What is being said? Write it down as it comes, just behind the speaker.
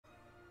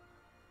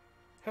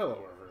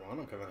Hello everyone,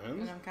 I'm Kevin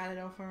And I'm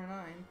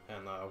Cat049.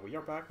 and we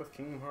are back with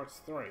Kingdom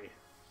Hearts 3.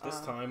 This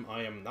time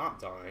I am not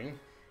dying.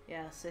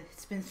 Yes,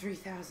 it's been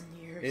 3,000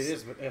 years.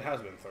 It has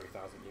been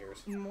 30,000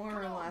 years.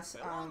 More or less,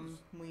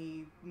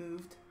 we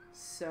moved,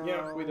 so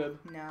yeah, we did.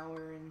 Now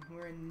we're in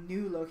a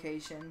new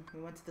location.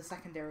 We went to the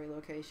secondary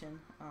location.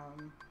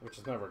 Which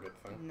is never a good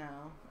thing.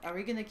 No. Are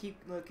we gonna keep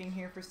looking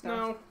here for stuff?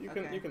 No, you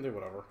can do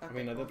whatever. Okay, I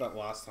mean, cool. I did that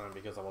last time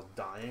because I was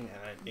dying,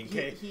 and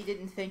he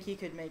didn't think he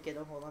could make it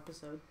a whole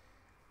episode.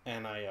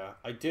 And I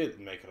did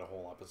make it a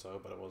whole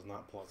episode, but it was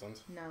not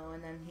pleasant. No,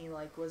 and then he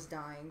was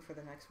dying for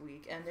the next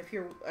week, and if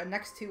you're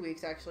next 2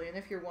 weeks actually, and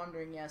if you're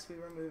wondering, yes, we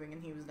were moving,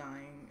 and he was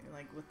dying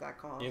with that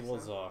cough. It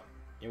was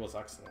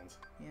excellent.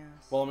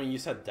 Yes. Well, I mean, you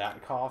said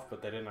that cough,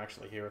 but they didn't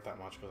actually hear it that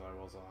much because I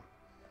was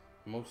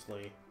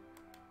mostly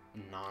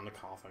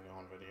non-coughing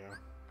on video.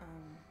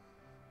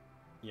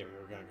 Yeah, we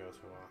were gonna go to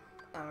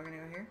Oh, we're gonna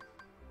go here.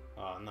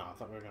 No, I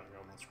thought we were gonna go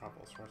to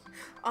Metropolis first.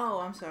 Oh,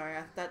 I'm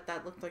sorry.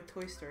 That looked like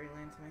Toy Story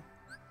Land to me.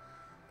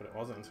 But it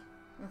wasn't.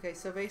 Okay,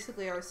 so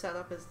basically our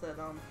setup is that,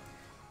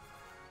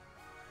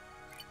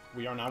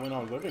 we are now in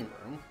our living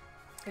room.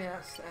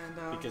 Yes,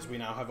 and, because we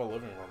now have a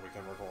living room we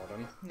can record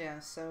in. Yeah,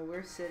 so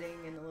we're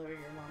sitting in the living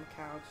room on the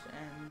couch,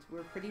 and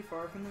we're pretty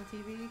far from the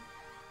TV.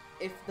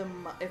 If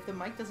the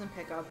mic doesn't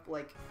pick up,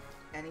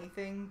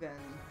 anything, then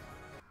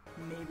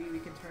maybe we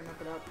can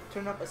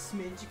turn up a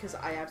smidge, because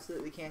I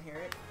absolutely can't hear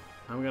it.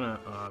 I'm gonna,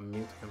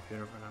 mute the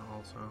computer for now,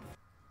 also.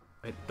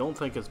 I don't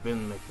think it's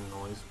been making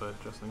noise, but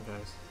just in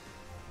case.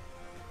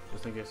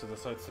 Just in case it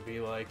decides to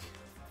be like...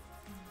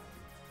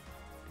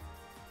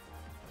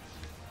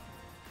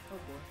 Oh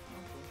boy,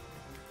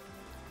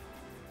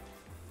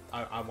 oh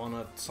boy. I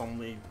wanna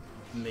suddenly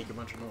make a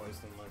bunch of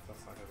noise, and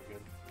that's not gonna be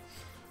good.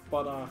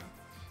 But,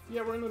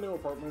 yeah, we're in a new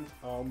apartment.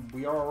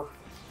 We are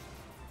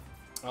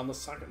on the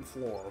second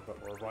floor, but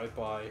we're right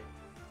by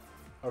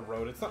a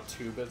road. It's not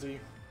too busy.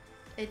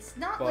 It's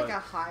not like a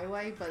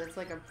highway, but it's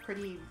like a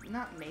pretty,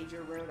 not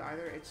major road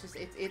either. It's just,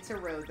 it's a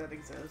road that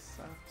exists,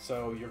 so.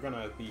 So you're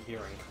gonna be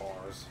hearing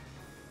cars.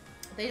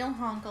 They don't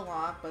honk a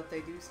lot, but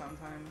they do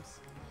sometimes.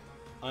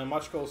 I'm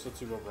much closer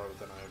to a road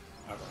than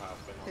I ever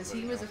have been on Because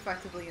he was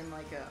effectively in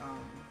I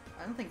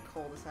don't think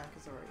cul-de-sac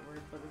is the right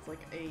word, but it's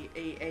like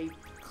a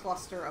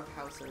cluster of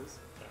houses.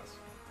 Yes.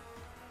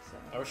 So.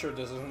 Are you sure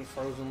this isn't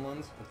Frozen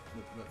Lands?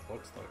 It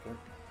looks like it.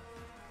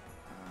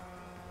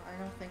 I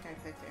don't think I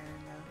picked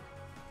Aaron though.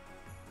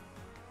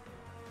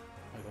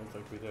 I don't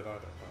think we did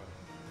either.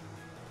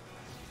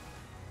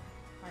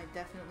 I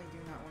definitely do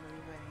not want to be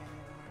fighting any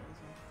of the Heartless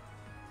here.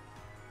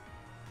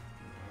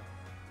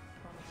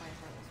 I want to fight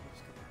Heartless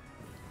first.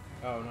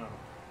 Oh no.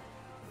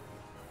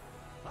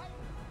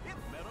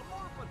 It's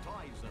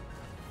metamorphotizing.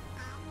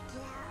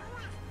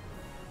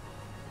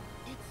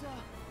 It's a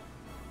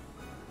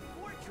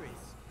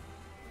fortress.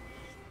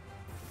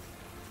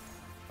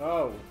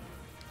 Oh.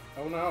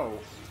 Oh no.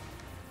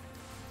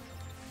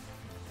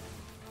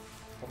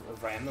 A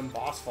random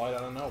boss fight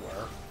out of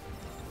nowhere.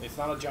 It's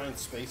not a giant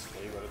space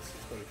flea, but it's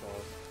pretty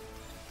close.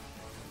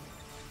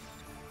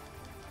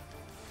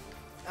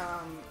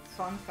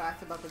 Fun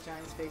fact about the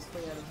giant space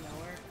flea out of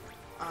nowhere.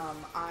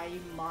 I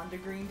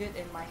mondegreened it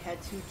in my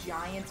head to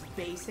giants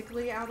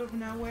basically out of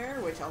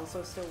nowhere, which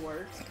also still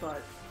works,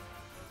 but...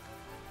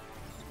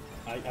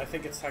 I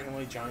think it's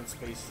technically giant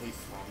space flea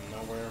from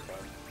nowhere,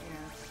 but...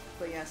 Yeah.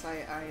 But yes,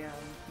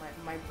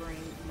 my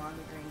brain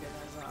mondegreened it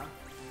as,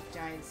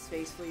 giant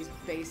space fleas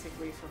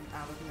basically from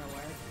out of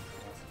nowhere.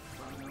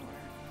 From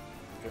nowhere.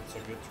 It's a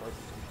good choice.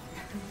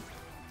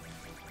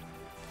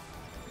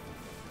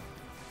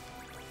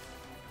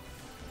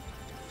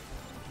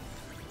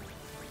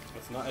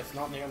 It's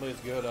not nearly as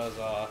good as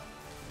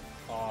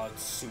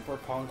Super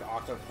Punk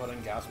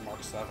Octopudding Gas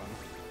Mark 7.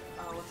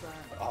 Oh, what's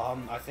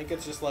that? I think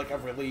it's just a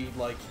really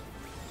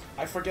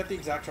I forget the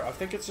exact term. I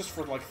think it's just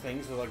for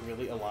things with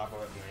really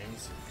elaborate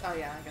names. Oh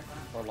yeah, I get that.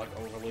 Or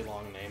overly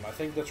long name. I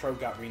think the trope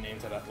got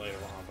renamed to that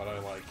later on, but I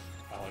like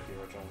the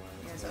original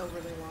name. Yeah, it's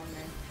overly long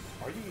name.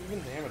 Are you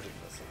even damaging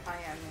this thing? I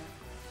am,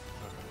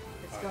 yeah. Okay.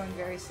 It's going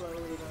very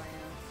slowly, but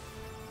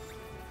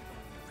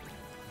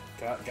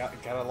I am.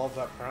 Gotta love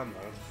that proud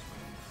mode.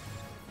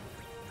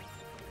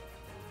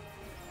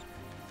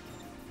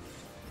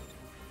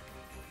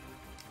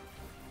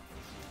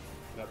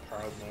 That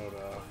proud mode,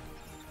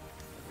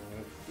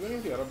 do any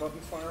of the other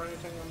buttons fire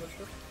anything on this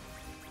ship?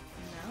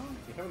 No?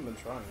 You haven't been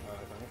trying that,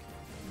 I think.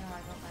 No,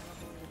 I don't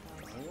believe it does.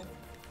 Triangle?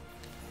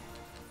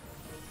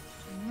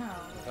 No.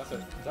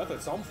 That's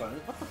it something.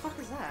 What the fuck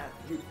is that?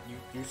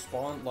 You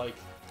spawn,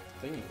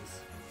 thingies.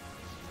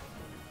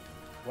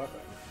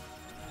 Weapon.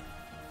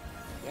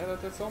 Yeah,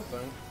 that did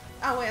something.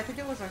 Oh wait, I think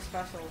it was our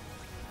special.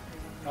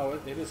 Oh,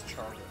 it is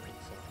charging,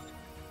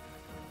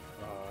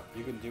 so...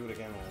 you can do it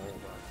again when we're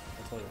over.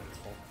 I'll tell you when it's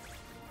full.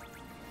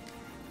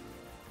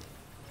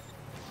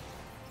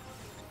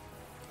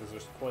 Because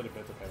there's quite a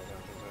bit to pay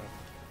attention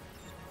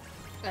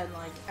to. And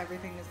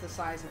everything is the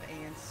size of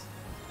ants.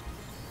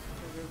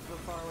 Because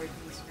we're far away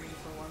from the screen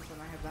for once and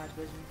I have bad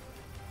vision.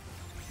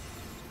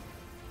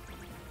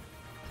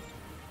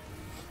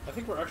 I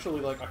think we're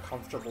actually like a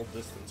comfortable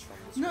distance from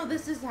this. No,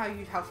 this is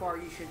how far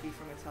you should be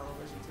from a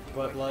television to be.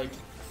 But like,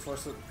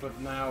 but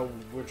now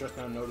we're just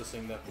now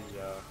noticing that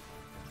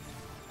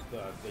the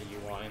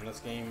UI in this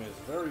game is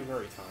very,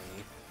 very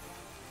tiny.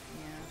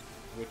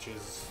 Yeah. Which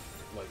is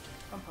like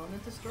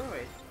component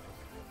destroyed.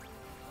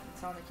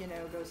 Sonic,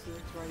 goes to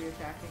your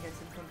attack and gets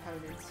some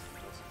components.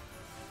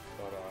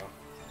 But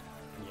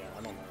yeah,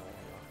 I don't know.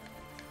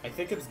 I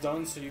think it's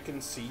done so you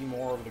can see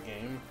more of the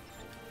game.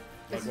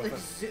 Like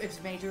it's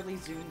majorly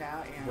zoomed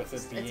out, yeah. With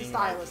it being, it's a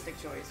stylistic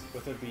choice.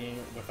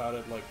 Without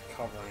it like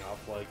covering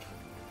up like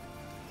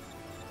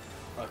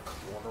a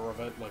quarter of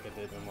it, like it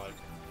did in like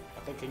I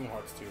think Kingdom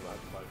Hearts 2 had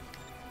like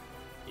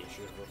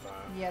issues with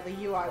that. Yeah, the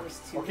UI was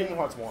too. Or Kingdom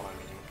Hearts 1, I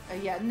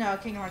mean. Yeah, no,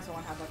 Kingdom Hearts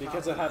 1 had that.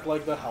 Because it had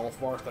like the health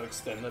bars that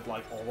extended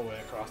like all the way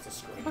across the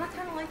screen. But I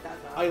kind of like that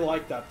though. I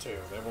like that too.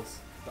 It was.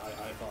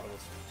 I thought it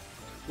was.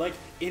 Like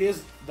it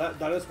is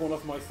that is one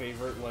of my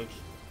favorite like.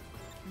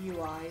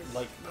 UIs.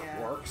 Like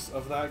quirks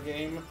of that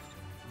game,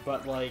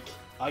 but like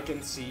I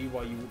can see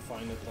why you would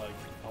find it like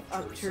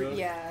obtrusive.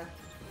 Yeah.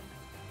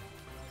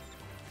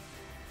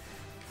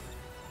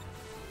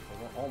 Well,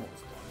 we're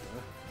almost done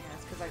here. Yeah,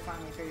 it's because I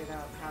finally figured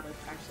out how to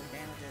actually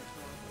damage it.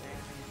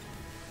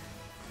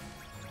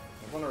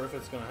 I wonder if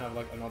it's gonna have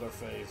like another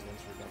phase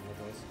once we're done with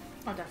this.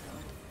 Oh,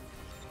 definitely.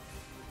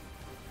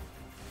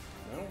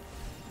 No.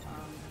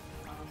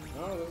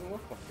 No, it doesn't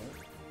look like it.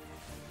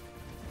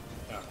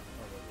 Yeah.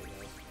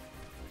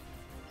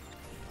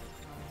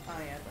 Oh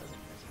yeah, it doesn't.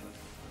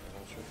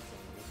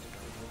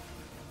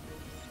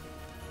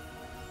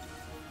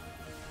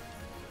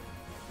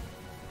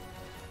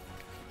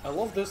 I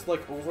love this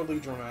like overly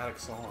dramatic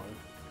song.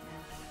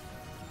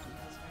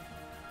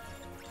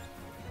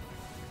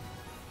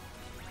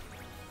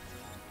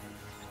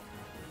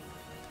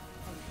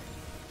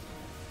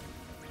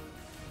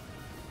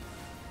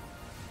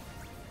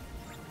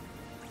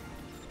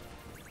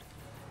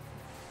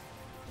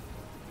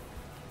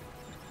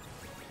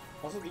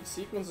 Also, these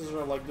sequences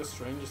are like the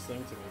strangest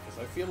thing to me because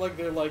I feel like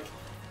they're like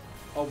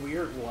a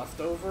weird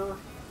leftover,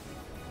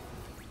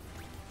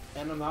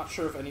 and I'm not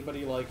sure if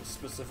anybody like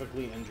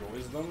specifically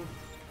enjoys them.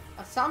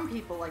 Some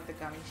people like the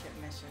gummy ship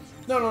missions.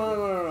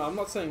 No. I'm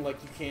not saying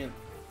like you can't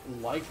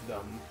like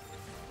them,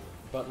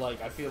 but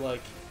like I feel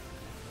like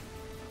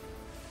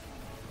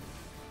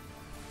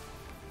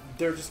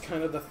they're just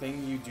kind of the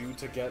thing you do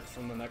to get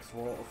from the next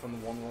world, or from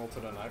the one world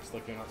to the next.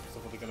 Like you're not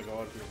specifically gonna go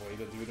out of your way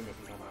to do them if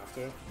you don't have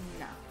to.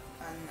 No.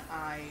 And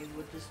I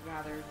would just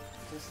rather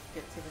just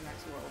get to the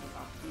next world and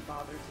not be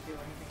bothered to do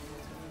anything in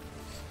this one.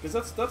 Because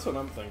that's what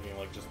I'm thinking,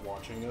 like, just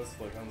watching this,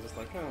 like, I'm just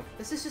like, oh.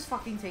 This is just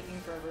fucking taking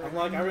forever. I'm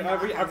like, I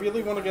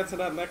really want to get to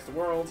that next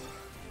world.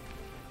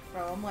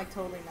 Bro, I'm like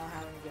totally not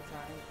having a good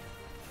time.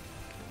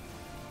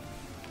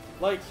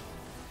 Like,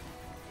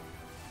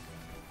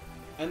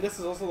 and this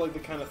is also like the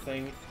kind of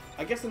thing,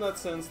 I guess in that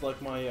sense,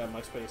 like,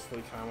 my Space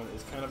Fleet comment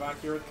is kind of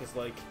accurate, because,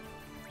 like,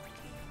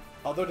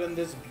 other than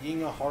this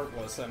being a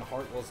Heartless and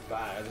Heartless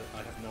bad,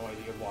 I have no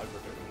idea why we're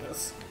doing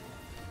this.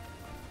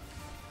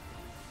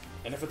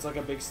 And if it's like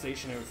a big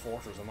stationary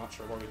fortress, I'm not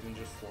sure why we didn't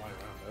just fly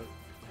around it.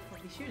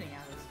 What are you shooting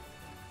at us?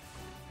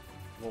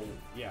 Well,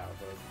 yeah,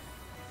 but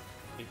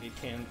it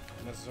can't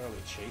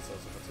necessarily chase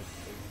us if it's a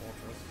big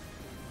fortress.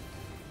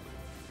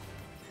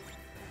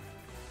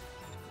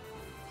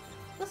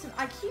 Listen,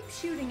 I keep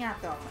shooting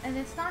at them, and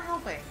it's not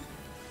helping.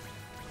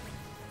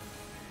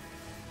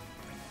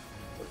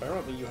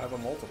 Apparently you have a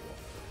multiple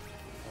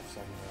of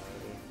some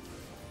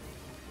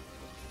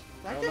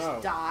variety. Did I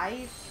just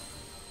die?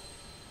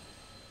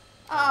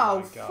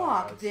 Oh,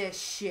 fuck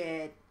this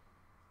shit.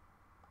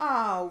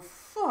 Oh,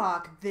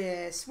 fuck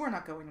this. We're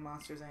not going to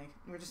Monsters, Inc.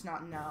 We're just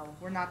not, no.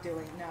 We're not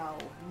doing,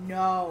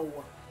 no.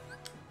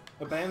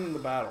 Abandon the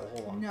battle,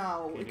 hold on.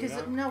 No, because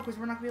we're not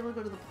going to be able to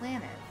go to the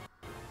planet.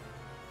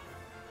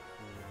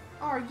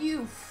 Are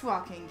you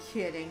fucking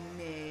kidding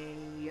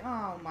me?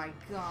 Oh my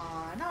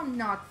god. I'm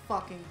not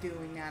fucking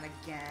doing that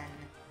again.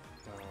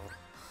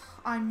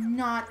 I'm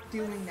not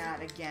doing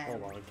that again.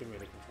 Hold on, give me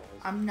the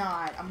controls. I'm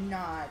not.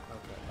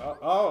 Okay.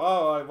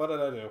 Oh, what did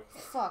I do?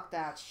 Fuck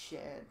that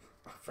shit.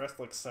 I pressed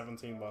like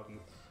 17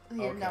 buttons.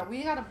 Here, okay. no,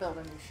 we gotta build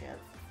a new ship.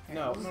 Here,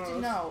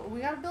 No,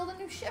 we gotta build a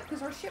new ship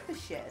because our ship is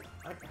shit.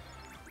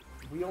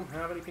 We don't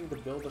have anything to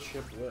build a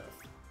ship with.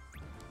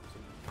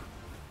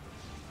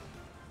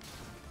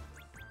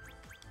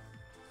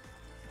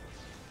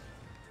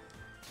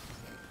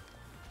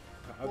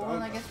 Well,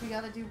 then I guess we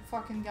gotta do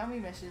fucking gummy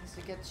missions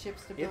to get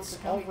ships to build the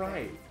gummy It's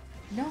alright.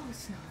 No,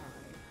 it's not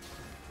alright.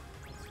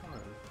 It's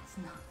fine. It's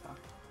not fun.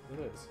 It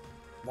is.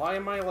 Why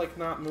am I, like,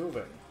 not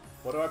moving?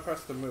 What do I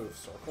press to move?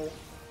 Circle?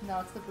 No,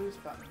 it's the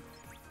boost button.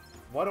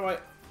 Why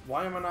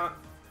am I not...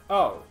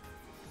 Oh.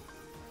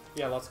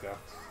 Yeah, let's go.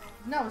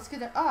 No, it's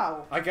gonna...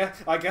 Oh. I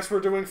guess we're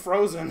doing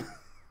Frozen.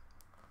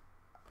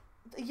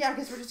 Yeah, I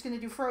guess we're just gonna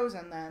do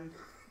Frozen, then.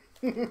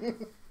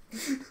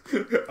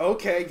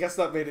 Okay, guess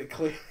that made it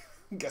clear.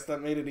 Guess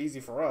that made it easy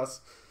for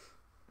us.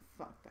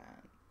 Fuck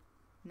that.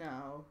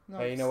 No.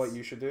 Hey, you know what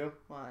you should do?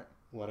 What?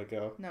 Let it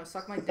go. No,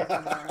 suck my dick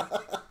in there.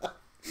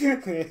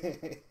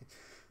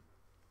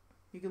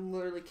 You can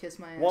literally kiss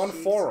my ass. One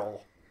cheeks.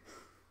 foral.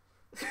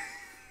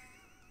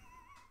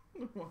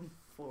 One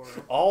foral.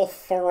 All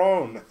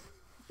thrown.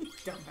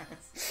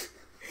 Dumbass.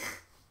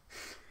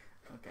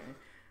 Okay.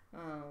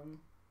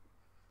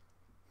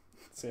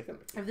 See, I can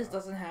make If this that.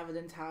 doesn't have an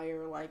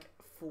entire, like,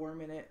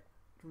 4-minute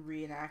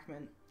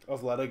reenactment.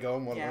 Of Let It Go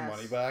and want Yes. our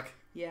money back.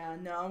 Yeah,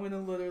 no, I'm gonna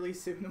literally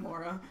sue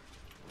Nomura.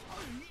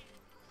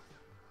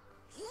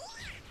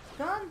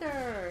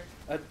 Thunder!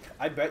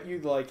 I bet you,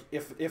 like,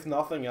 if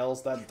nothing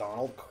else, that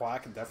Donald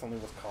quack definitely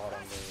was caught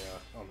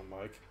on the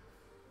mic.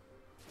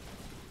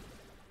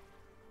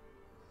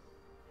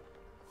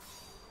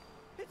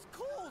 It's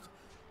cold!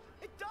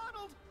 Hey,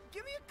 Donald,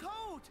 give me a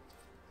coat!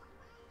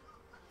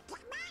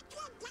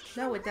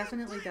 No, it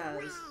definitely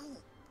does.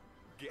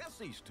 Guess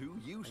he's too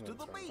used to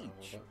the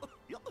beach.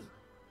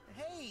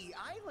 Hey,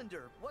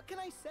 Islander, what can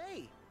I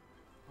say?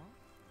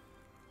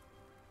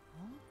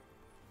 Huh?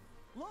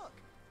 Look,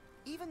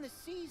 even the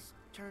sea's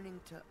turning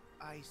to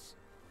ice.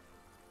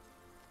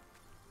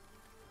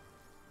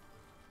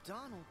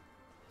 Donald,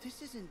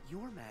 this isn't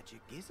your magic,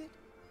 is it?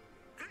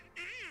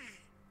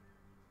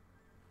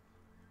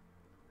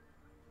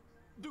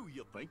 Do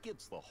you think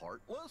it's the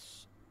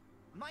Heartless?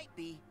 Might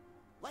be.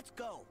 Let's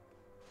go.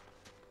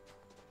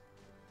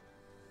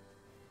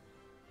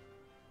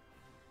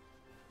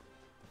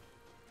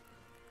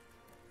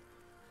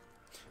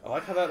 I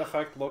like how that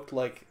effect looked,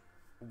 like,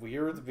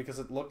 weird, because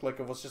it looked like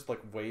it was just, like,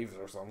 waves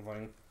or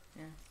something.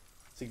 Yeah.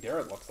 See, there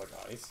it looks like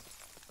ice.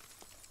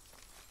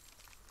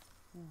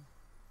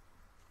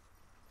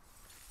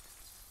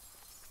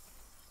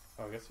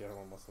 Oh, I guess the other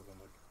one must have been,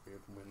 like,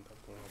 weird wind up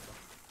there.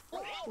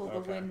 Well, the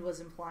Okay. wind was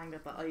implying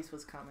that the ice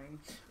was coming.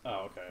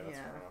 Oh, okay, that's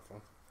Yeah. fair enough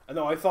then.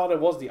 No, I thought it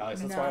was the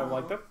ice, that's why I'm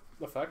like, No. that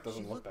effect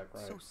doesn't She look that looked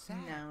great. so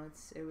sad. No,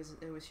 it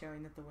was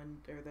showing that the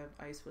wind or the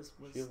ice was.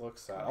 She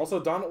looks sad. coming. Also,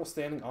 Donald was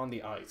standing on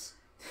the ice,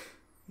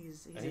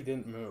 he's and he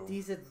didn't move.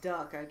 he's a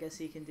duck. I guess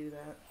he can do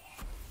that.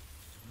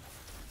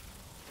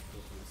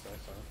 Didn't say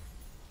so.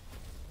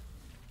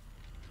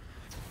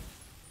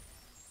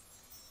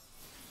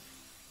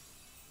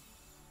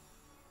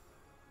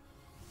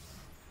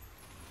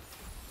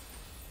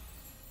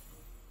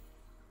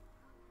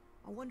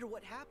 I wonder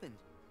what happened.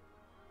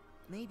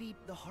 Maybe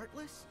the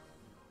Heartless?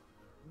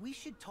 We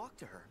should talk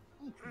to her.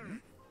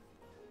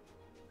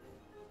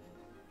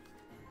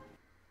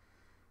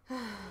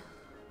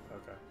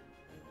 Okay.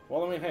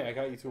 Well, I mean, hey, I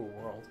got you to a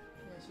world.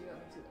 Yeah, she got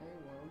me to a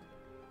world.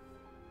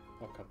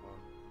 Oh, come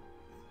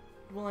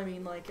on. Well, I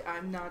mean, like,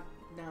 I'm not.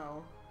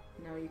 No,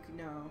 you can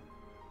no.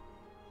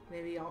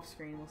 Maybe off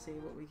screen we'll see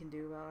what we can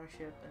do about our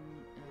ship and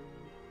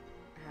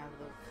have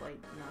the flight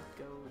not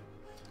go.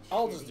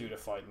 I'll just shitty. do the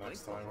fight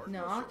next time.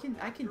 No, I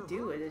can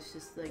do it. It's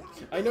just like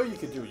I know you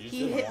could do it. You just he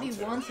didn't hit want me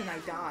to. once and I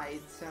died.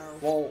 So.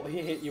 Well,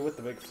 he hit you with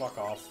the big fuck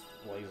off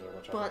laser,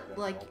 which I But think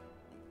like,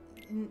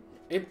 didn't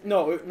help.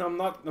 No,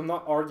 I'm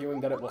not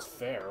arguing that it was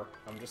fair.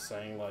 I'm just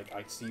saying, like,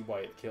 I see why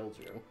it killed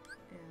you.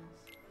 yes.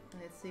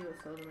 Let's see what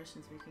photo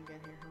missions we can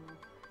get here.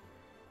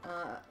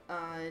 Hold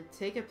on.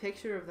 Take a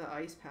picture of the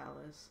ice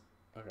palace.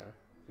 Okay.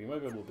 We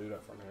might be able to do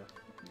that from here,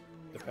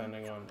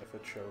 depending on if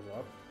it shows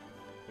up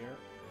here.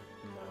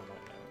 No, not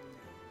now.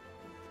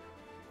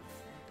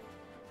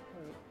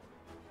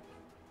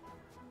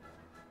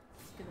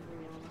 It's gonna be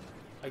wrong.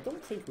 I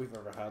don't think we've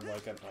ever had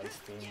like an ice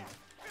theme.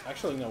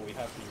 Actually, no. We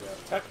have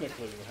the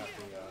technically we have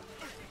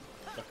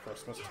the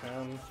Christmas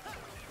town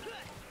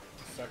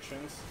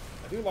sections.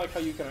 I do like how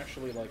you can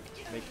actually like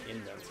make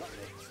indents on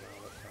the snow.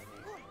 That's kind of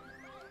neat.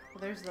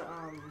 Well, there's the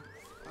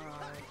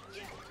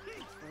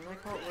what do I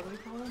call? What do we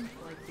call them?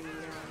 Like the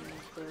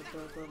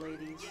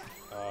ladies.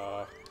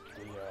 The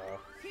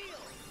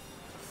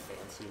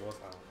fancy was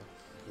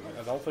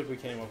I don't think we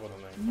came up with a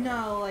name. for them.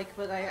 No, like,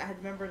 but I had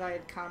remembered I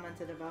had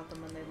commented about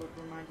them and they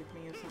reminded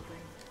me of something.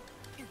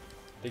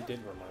 They did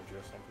remind you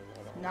of something.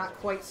 I don't Not know.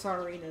 quite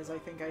Tsarinas, I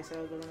think I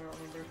said, but I don't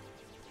remember.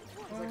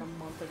 It was like a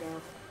month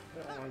ago.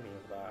 They don't remind me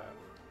of that.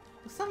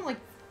 It was some like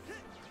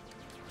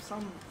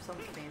some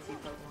fancy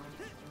Pokemon,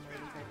 some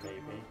lady type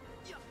Maybe.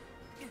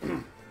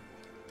 Pokemon.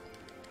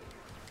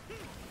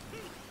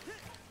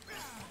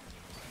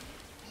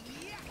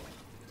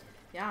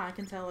 Yeah, I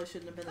can tell I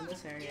shouldn't have been in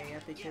this area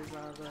yet because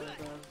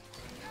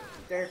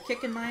they're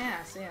kicking my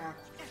ass. Yeah,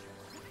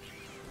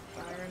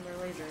 firing their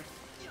laser.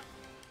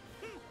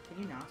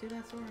 Can you not do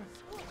that, Sora?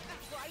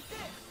 Right there.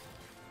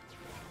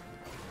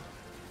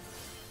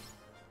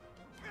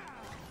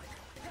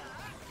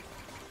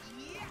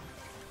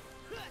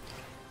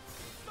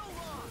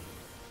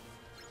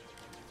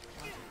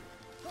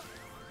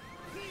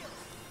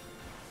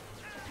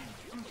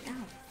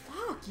 Ow,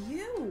 fuck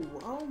you!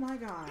 Oh my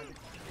god.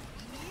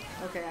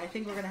 Okay, I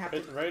think we're gonna have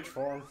to. Rage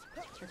form.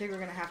 I think we're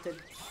gonna have to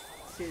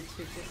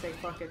just say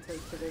fuck it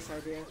to this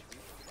idea.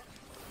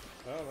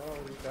 Oh no,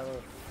 you gotta.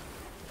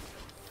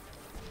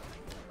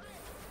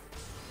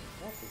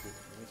 What else is it?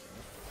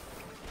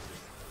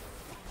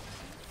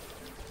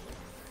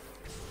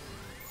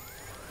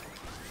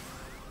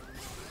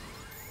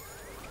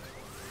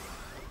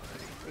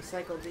 They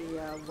recycled the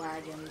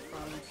wagon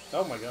from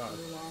Oh my god.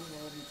 Mulan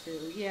World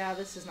 2. Yeah,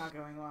 this is not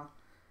going well.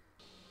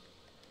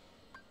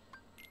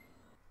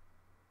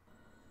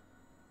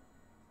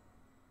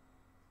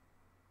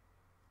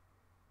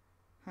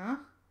 Huh?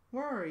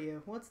 Where are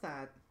you? What's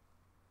that?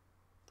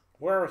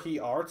 Where he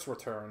arts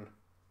return?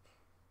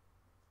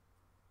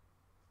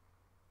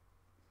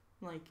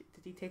 Like,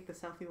 did he take the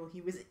selfie while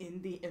he was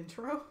in the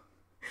intro?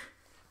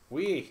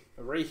 We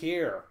right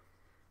here.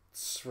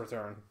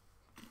 Return.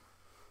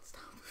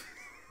 Stop.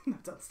 No,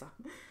 don't stop.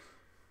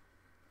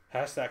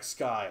 Hashtag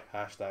sky.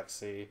 Hashtag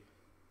sea.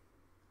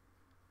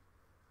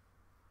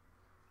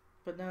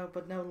 But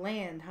no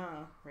land,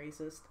 huh?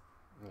 Racist.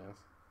 Yes.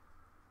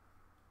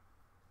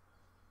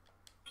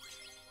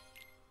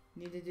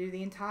 Need to do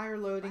the entire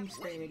loading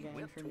screen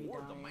again for me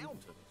dying.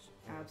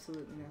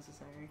 Absolutely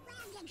necessary.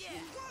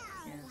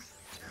 Yes.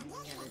 I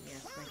get it.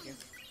 Yes, thank you.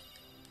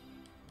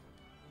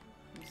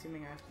 I'm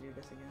assuming I have to do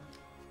this again.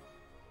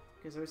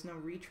 Because there's no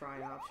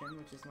retry option,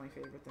 which is my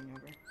favorite thing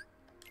ever.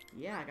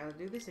 Yeah, I gotta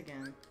do this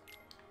again.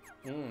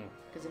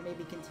 Because it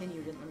maybe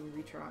continued and let me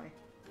retry.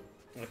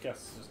 I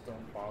guess just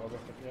don't bother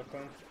with it yet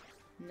then.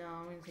 No,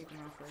 I'm gonna take them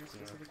off first,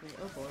 specifically.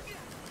 Yeah. Oh boy.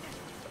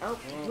 Oh,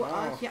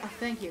 well, yeah,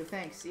 thank you,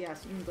 thanks.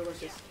 Yes,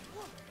 delicious.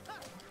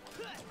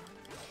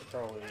 It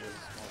probably is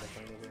all the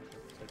thing to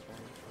take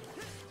one.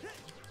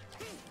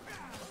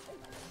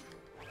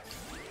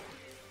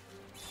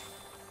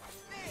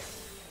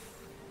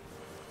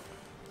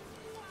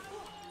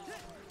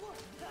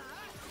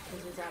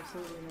 This is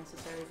absolutely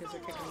necessary because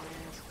they're kicking my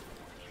ass.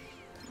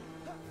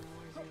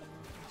 Where's the other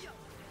one?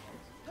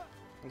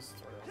 There's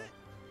 3 of them.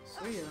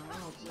 3 of them? Oh,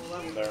 well,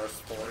 that was... There's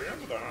 3 of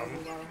them.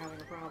 Why we're having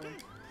a problem.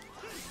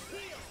 I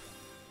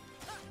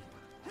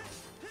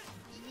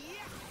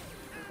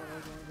thought I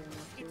was only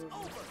doing 2 of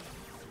them.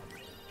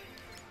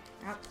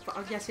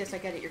 Oh, yes, I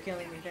get it. You're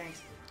killing me.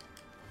 Thanks.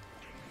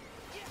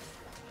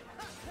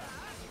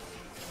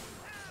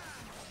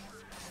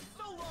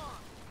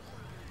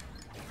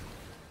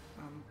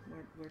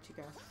 Where'd you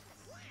go?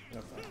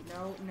 Nothing.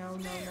 No.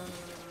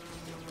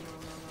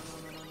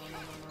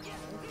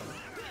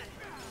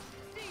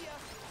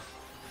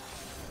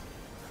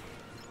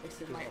 This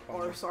is my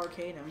Ars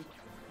Arcanum.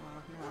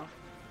 No.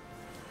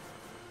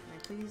 Can I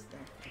please?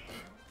 There.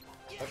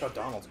 I thought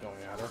Donald's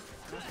going at her.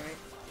 That's right.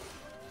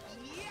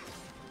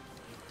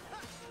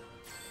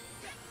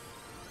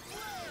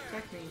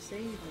 Protect me,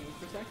 save me,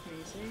 protect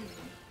me, save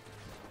me.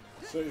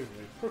 Save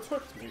me,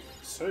 protect me,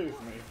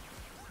 save me.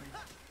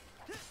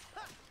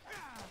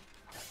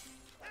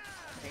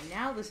 Okay,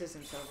 now this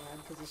isn't so bad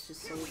because it's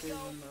just soldiers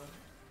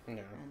and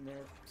the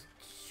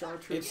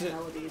chartreuse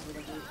melodies with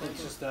a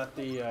It's just that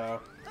the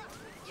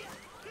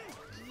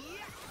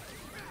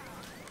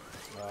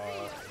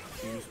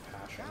fuse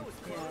passion.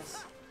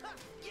 Yes.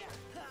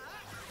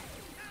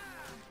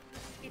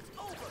 It's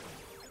over.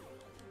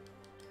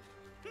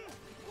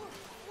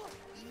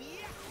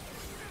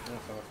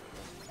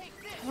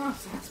 Oh,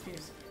 so that's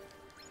music.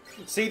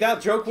 See,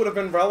 that joke would have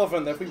been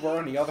relevant if we were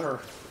in the other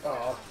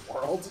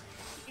world.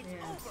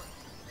 Yeah.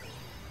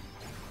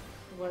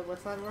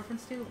 What's that a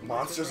reference to?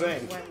 Monsters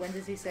Inc. When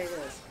does he say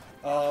this?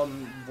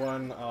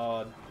 When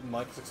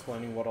Mike's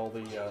explaining what all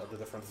the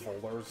different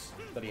folders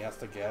that he has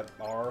to get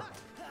are,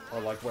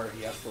 or like where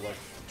he has to like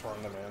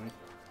turn them in,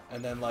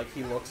 and then like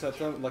he looks at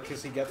them, like,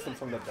 cause he gets them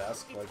from the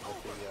desk, like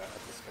at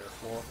the stair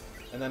floor,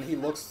 and then he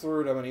looks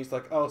through them and he's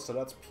like, oh, so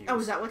that's Puce. Oh,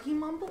 is that what he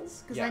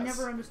mumbles? Because Yes. I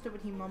never understood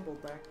what he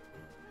mumbled there.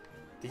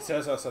 He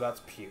says, oh, so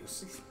that's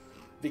Puce,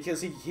 because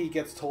he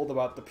gets told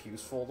about the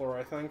Puce folder,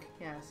 I think.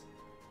 Yes.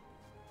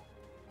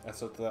 And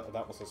so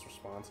that was his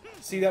response.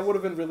 See, that would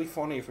have been really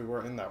funny if we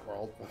were in that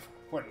world.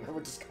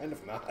 We're just kind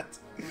of not.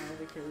 No,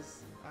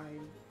 because I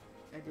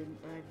didn't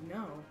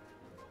know.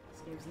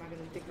 This game's not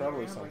gonna dig me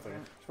Probably around something.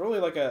 like It's probably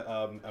like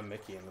a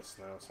Mickey in the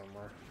snow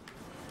somewhere.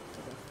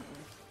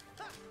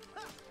 that.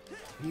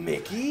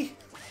 Mickey?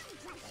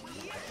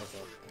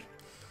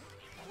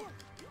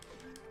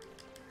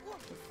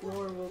 The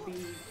floor will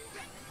be...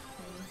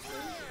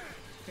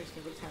 There's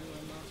gonna be 10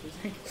 more monsters,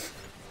 right?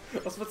 I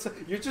was about to say,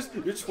 you're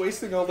just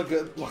wasting all the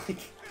good, like...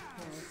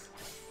 Yes.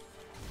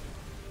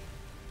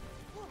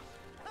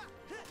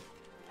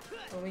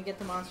 When we get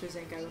the Monsters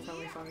Inc., I will tell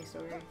a funny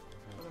story. Well,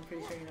 I'm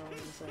pretty sure you know what I'm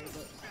gonna say,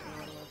 but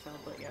I don't want to tell.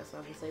 But yes, I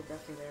will save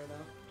that for there,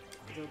 though.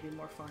 Because it'll be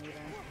more funny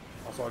then.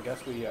 Also, I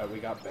guess we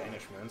got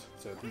banishment,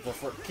 so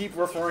keep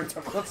referring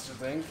to Monsters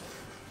Inc.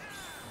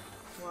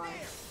 Why?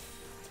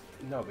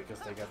 No, because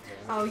they got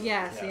banished. Oh,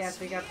 yes,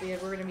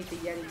 we're gonna meet the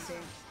Yeti soon.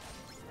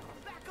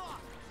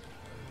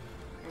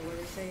 Or what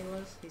did he say he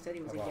was? He said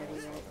he was a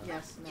Yeti, right?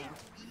 Yes, no.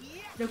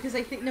 No, because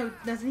I think, no,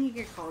 doesn't he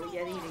get called a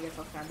Yeti and he gets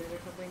offended or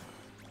something?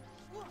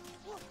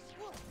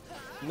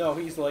 No,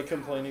 he's like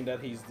complaining that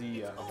he's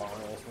the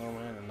abominable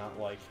snowman and not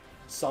like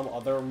some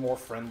other more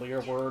friendlier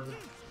word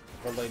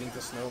relating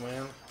to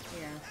snowman.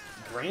 Yes.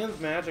 Grand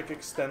Magic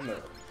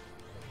Extender.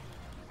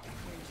 I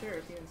mean, sure,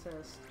 if you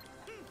insist.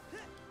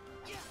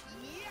 Okay.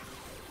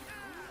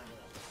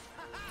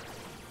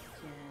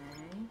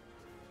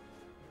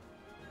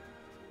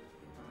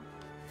 I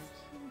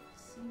can't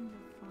seem to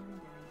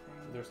find anything.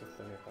 there's a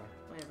thing up there.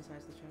 Oh yeah,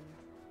 besides the treasure.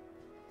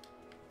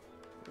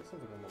 There's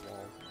something on the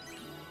wall.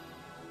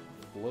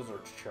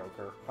 Blizzard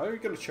choker. How are you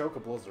gonna choke a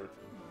blizzard?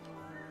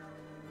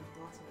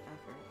 Lots of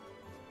effort.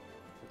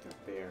 With their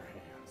bare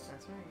hands.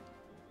 That's right.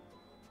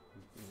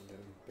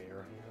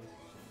 Bare hands?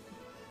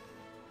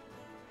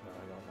 No,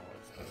 I don't know what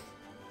it's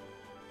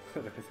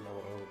called. There's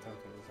no other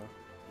tempting, is there?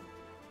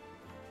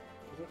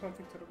 Is there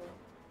something to the right?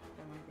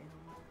 That might be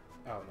home.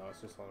 Oh no,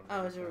 it's just on.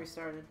 Oh, is where we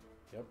started.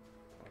 Yep.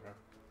 Okay.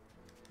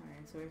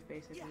 Alright, so we've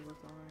basically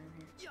looked all around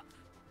here.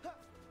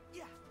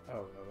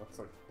 Oh no, that's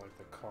like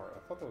the car. I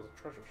thought that was a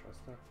treasure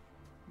chest there.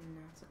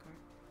 No, it's a car.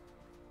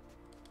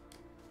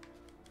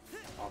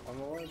 Hop on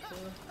the ledge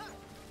there.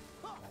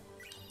 Oh,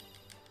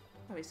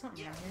 there's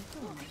something around here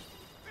killing me.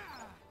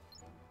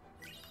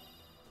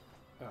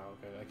 Oh,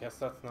 okay. I guess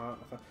that's not.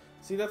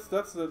 See, that's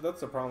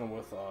the problem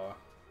with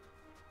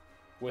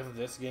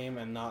this game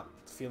and not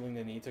feeling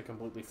the need to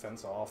completely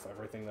fence off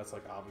everything that's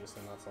like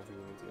obviously not something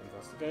you need to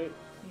investigate.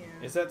 Yeah.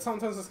 Is that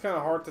sometimes it's kind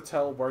of hard to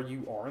tell where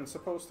you aren't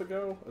supposed to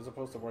go as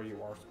opposed to where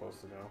you are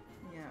supposed to go.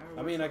 Yeah.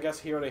 I mean, I guess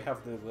here they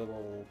have the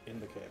little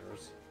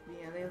indicators.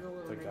 Yeah, they have the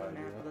little to mini guide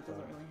map, you, but that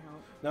doesn't but- really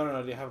help.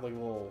 No, they have like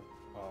little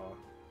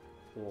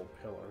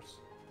pillars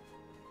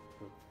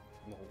with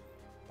little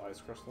ice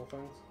crystal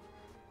things,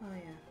 Oh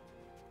yeah.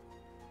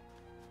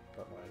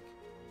 but like.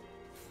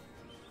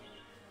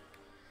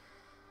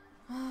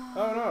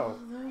 Oh no!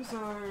 Those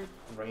are.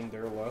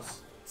 Reindeerless.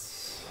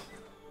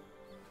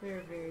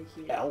 They're very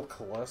cute.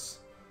 Elkless.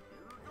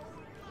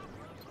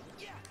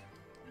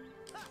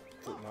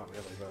 Not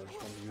really, though.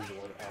 Just want to use the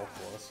word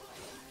elkless.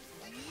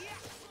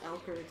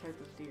 Elk are a type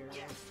of deer,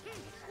 right?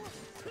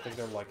 I think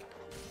they're like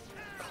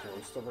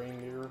close to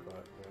reindeer,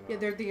 but Yeah,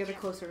 they're they're the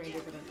closer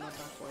reindeer, but they're not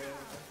that far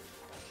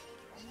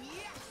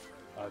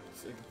over.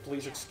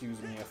 please excuse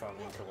me if I'm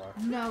incorrect.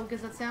 No,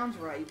 because that sounds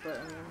right, but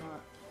I mean,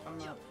 I'm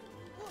not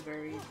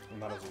very. I'm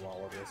not a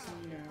zoologist.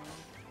 No.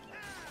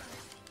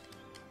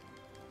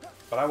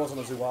 But I wasn't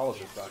a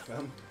zoologist back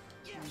then.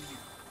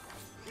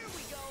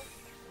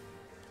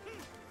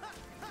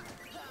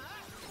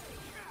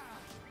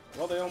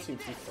 Well, they don't seem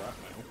too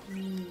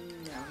threatening.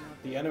 No,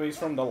 not The enemies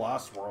from the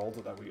last world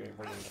that we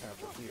encounter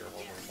here were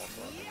way more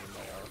threatening than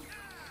they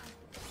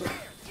are.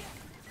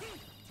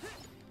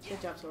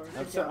 Good job, Sora.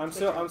 I'm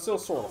still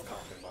sort of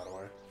coughing, by the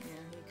way. Yeah,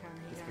 he kind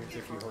of.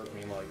 If you heard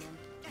me like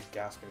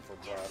gasping for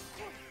breath,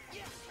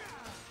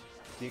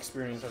 the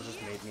experience has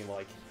just made me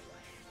like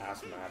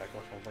asthmatic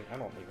or something. I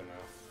don't even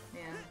know.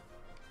 Yeah.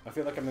 I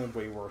feel like I'm in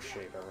way worse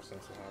shape ever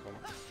since it happened.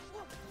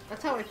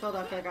 That's how I felt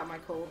after I got my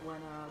cold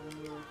when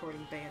we were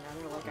recording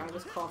Bayonetta. Like, I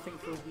was coughing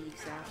for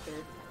weeks after.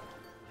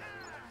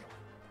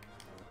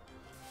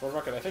 For the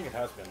record, I think it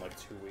has been like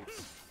 2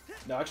 weeks.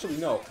 No, actually,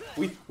 no.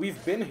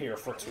 We've been here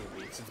for 2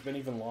 weeks. It's been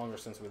even longer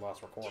since we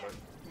last recorded.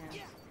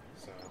 Yeah.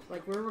 So.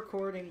 Like, we're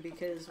recording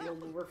because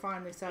we're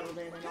finally settled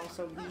in, and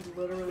also we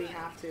literally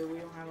have to. We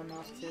don't have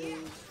enough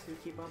to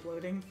keep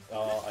uploading.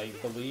 I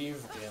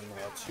believe in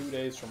 2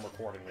 days from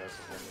recording this is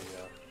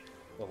when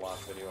the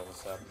last video of the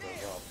set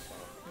goes up. So.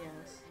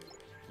 Yes.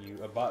 You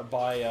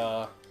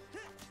by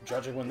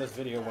judging when this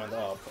video went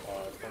up,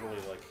 probably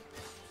like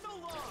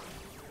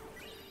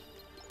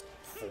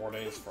 4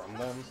 days from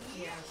then.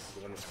 Yes.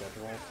 Within the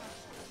schedule.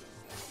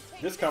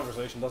 This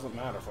conversation doesn't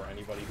matter for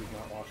anybody who's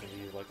not watching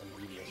these like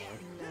immediately.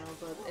 No,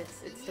 but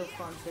it's still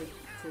fun to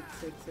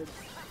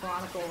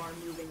chronicle our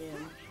moving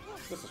in.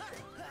 This is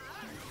true.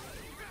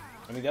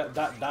 I mean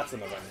that's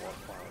an event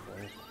worth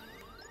chronicling.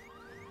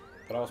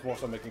 But I was more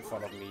so making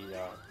fun of me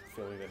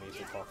feeling the need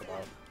to talk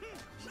about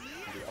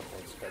the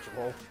upload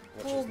schedule,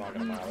 which is not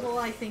gonna matter. Well,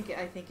 I think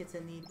it's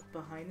a neat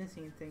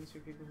behind-the-scenes things for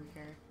people who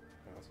care.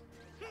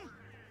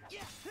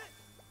 Yes.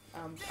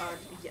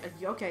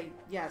 Okay,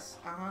 yes,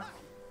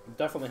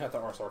 Definitely had to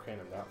Ars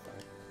Arcanum that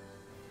thing.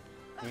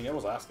 I mean, it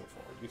was asking for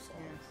it. You saw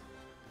it. Yes.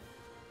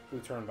 We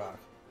turn back.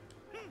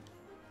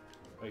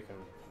 Oh, you can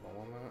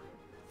roll on that.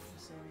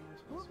 Assuming I'm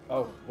supposed to-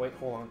 Oh, wait,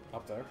 hold on.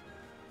 Up there.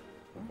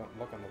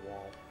 Look on the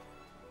wall.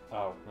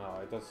 Oh,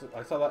 no,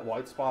 I saw that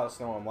white spot of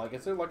snow. I'm like,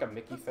 is there like a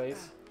Mickey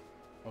face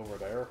over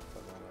there?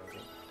 But no, there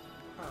isn't.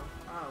 Oh,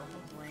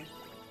 that's lame.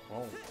 Oh, how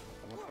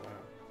much for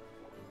that?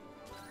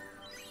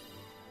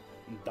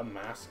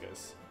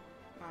 Damascus.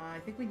 I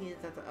think we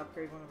needed that to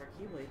upgrade one of our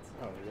keyblades.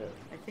 Oh, we did.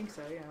 I think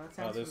so, yeah, that Oh,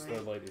 sounds there's the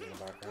familiar. lady in the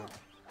background.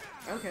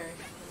 Okay,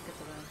 let's get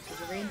to that. So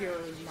the reindeer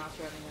is not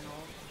threatening at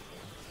all.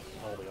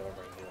 All the other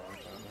reindeer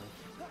aren't that now.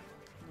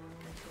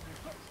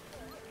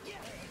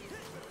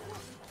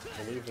 I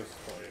believe this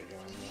story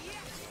again.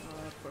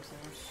 Of course I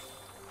am.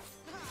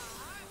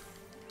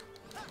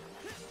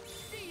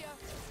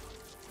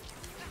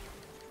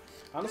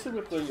 Honestly,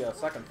 with the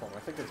second form, I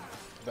think it's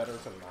better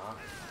to not.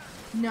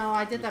 No,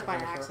 I did that by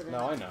use the hammer. accident.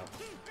 No, I know.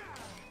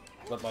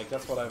 But, like,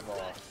 that's what I've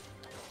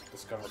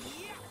discovered with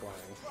playing.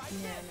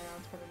 Yeah, no,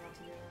 it's better not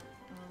to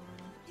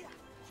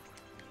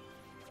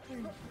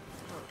do that.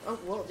 Oh,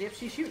 well, yep,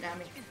 she's shooting at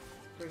me.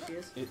 There she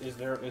is. Is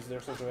there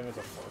such a thing as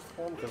a first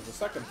form? Because the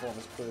second form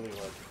is clearly,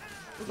 like...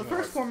 Well, the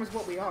first form is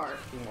what we are.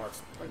 Kingdom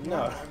Hearts. Like,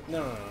 No.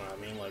 normal. I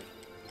mean, like...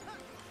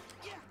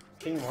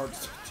 Kingdom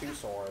Hearts 2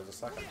 Sora is a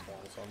second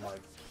one, so I'm like,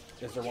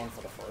 is there one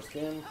for the first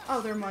game? Oh,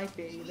 there might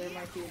be. There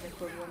might be an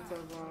equivalent of,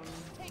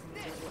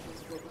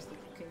 what was the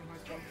Kingdom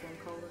Hearts 1 form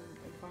called in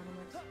Final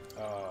Mix?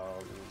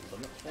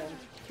 Limit form?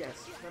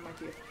 Yes, there might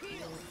be a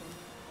limit form.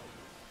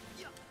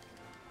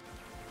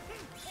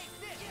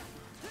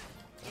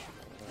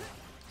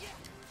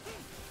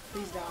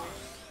 Please die.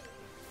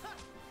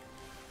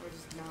 Or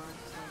just not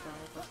die,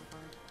 that's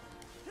fine.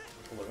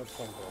 Limit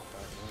form broke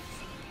that,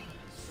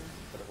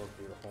 but it was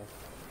beautiful.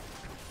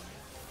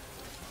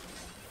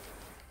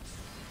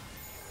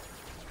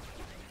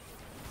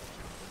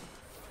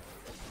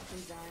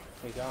 Please die.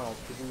 Hey Donald,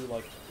 could you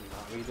like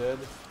not redid?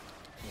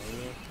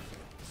 Maybe?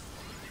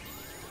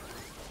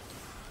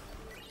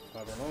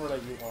 But remember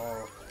that you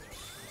are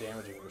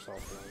damaging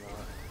yourself doing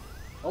that.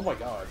 Oh my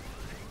god.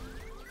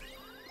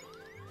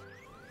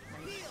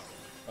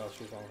 Oh,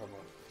 she's on the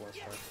list,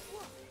 right?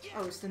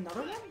 Oh, it's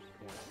another one? Yeah.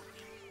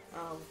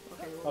 Oh,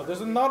 okay. Oh,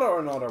 there's another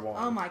one.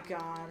 Oh my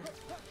god.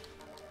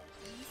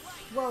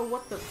 Whoa,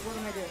 what am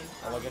I doing?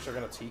 Well, I guess you're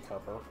gonna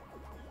teacup her.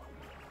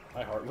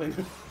 Hi,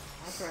 Heartland.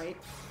 That's right.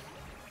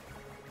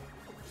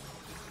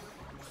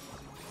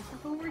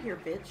 Get over here,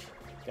 bitch.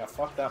 Yeah,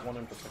 fuck that one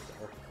in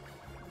particular.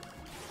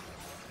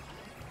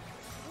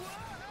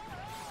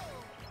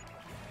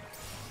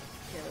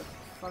 Yeah,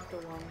 fuck the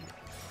one.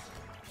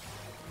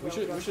 We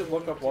should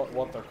look up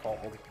what they're called.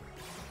 Yes,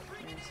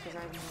 because I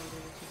have no idea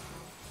what she's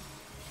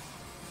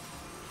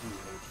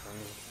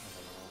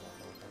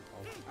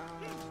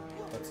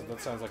called. That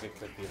sounds like it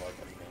could be like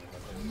a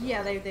name.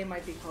 Yeah, they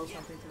might be called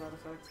something to that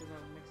effect, so that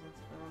would make sense.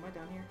 Am I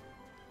down here?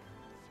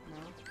 No?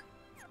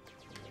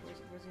 Where's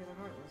the other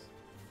Heartless?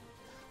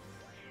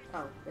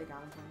 Oh, they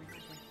got him from me.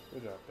 Okay.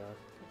 Good job, guys.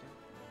 Good job.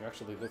 You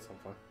actually did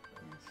something.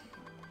 Yes.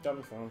 Got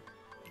me phone.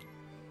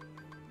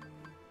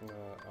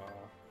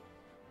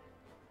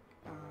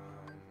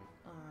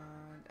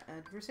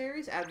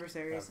 Adversaries?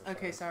 Adversaries.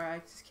 Okay, sorry, I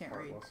just can't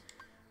read.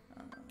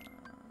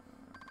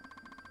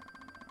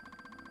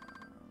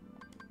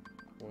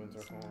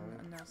 Windsor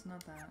no, it's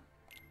not that.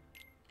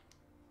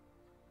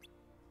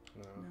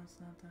 No. No, it's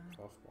not that.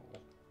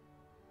 Puffball.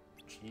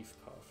 Chief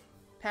Puff.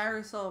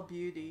 Parasol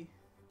Beauty.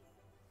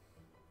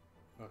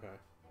 Okay.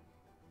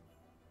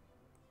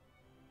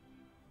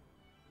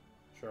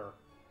 Sure.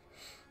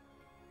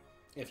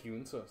 If you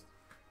insist.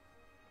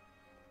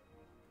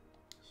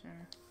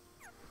 Sure.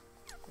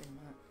 Wait a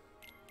minute.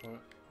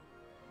 What?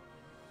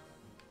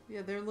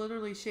 Yeah, they're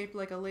literally shaped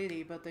like a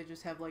lady, but they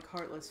just have like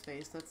heartless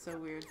face. That's so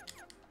weird.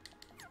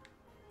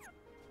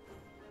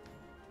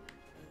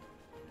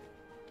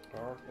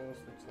 Heartless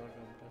looks like a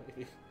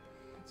lady.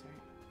 That's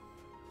right.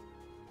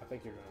 I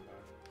think you're gonna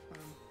die.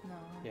 No.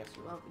 Yes,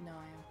 you are. Oh, no, I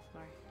am.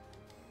 Sorry.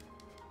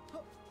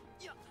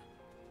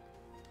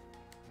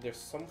 There's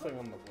something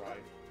on the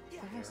right.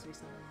 There has to be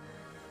something.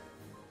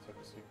 It's like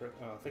a secret.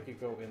 I think you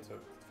go into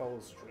follow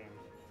the stream.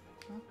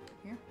 Oh,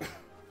 here?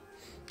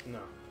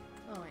 No.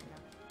 Oh, wait,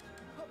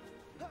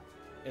 no.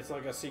 It's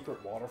like a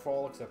secret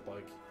waterfall, except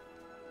like.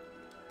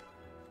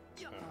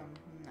 No. You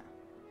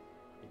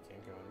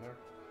can't go in there.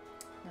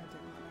 No, I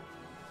didn't. No.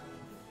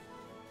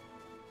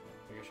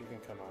 I guess you can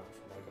come out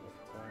from like a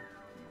different time.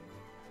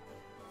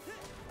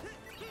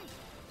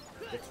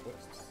 Big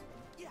twists.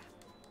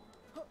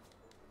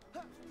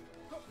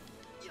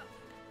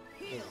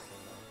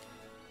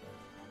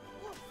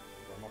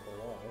 I'm up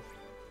alive.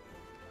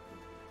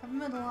 Haven't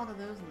met a lot of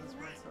those in this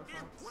world so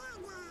far.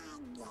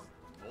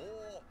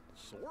 Oh,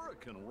 Sora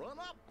can run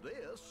up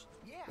this.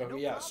 Yeah. Oh,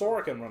 yeah,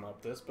 Sora can run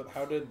up this, but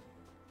how did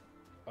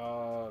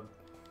How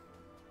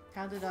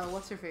did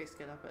what's her face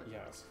get up it?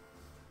 yes.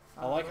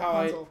 I like how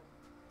I Rapunzel.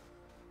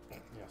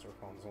 yes,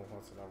 Rapunzel,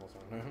 that's what that was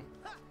her name.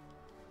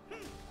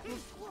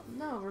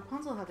 No,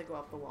 Rapunzel had to go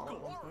up the wall at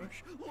one point.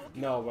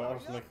 No, but I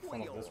was making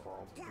fun of this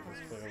world. It's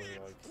clearly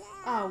like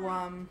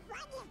Oh,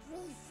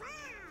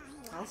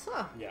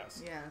 Elsa?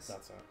 yes. Yes.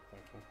 That's it.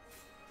 Thank you.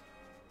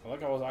 I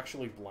like I was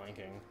actually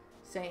blanking.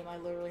 Same, I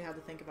literally had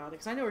to think about it.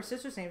 Because I know her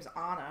sister's name's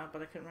Anna,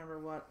 but I couldn't remember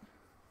what.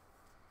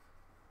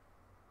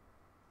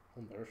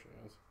 Oh, there she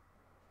is.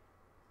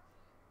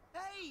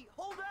 Hey,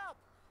 hold up!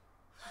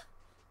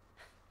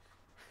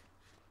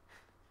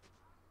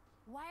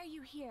 Why are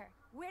you here?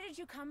 Where did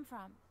you come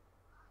from?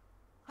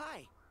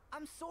 Hi,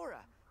 I'm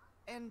Sora,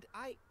 and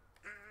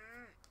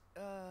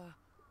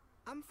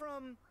I'm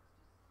from,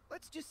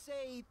 let's just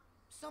say,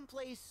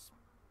 someplace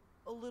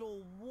a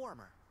little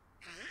warmer.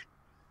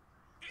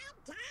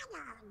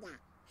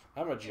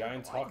 I'm a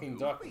giant talking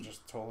duck,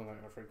 just totally not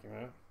gonna freak you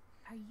out.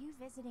 Are you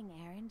visiting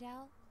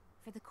Arendelle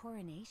for the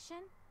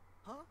coronation?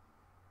 Huh?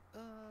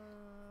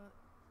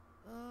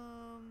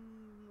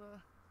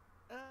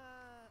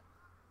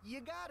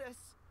 You got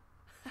us.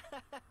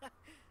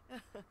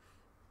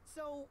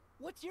 So,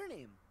 what's your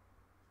name?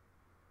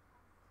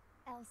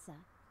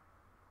 Elsa.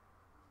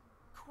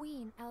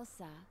 Queen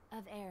Elsa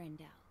of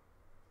Arendelle.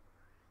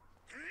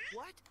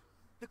 What?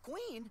 The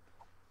Queen?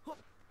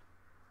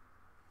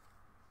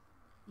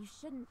 You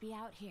shouldn't be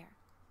out here.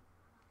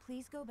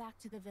 Please go back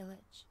to the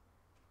village.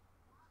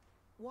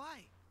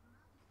 Why?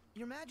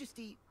 Your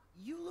Majesty,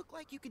 you look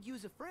like you could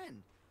use a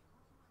friend.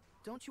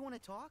 Don't you want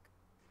to talk?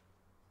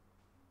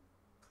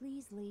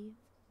 Please leave.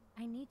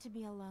 I need to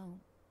be alone.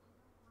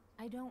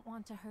 I don't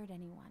want to hurt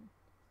anyone.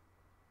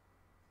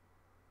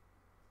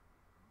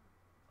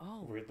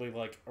 Oh, Weirdly,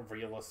 like, a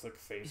realistic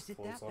face is it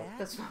close that up. bad?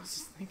 That's what I was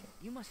just thinking.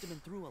 You must have been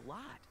through a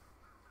lot.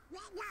 We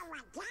know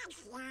what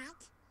that's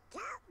like,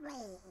 don't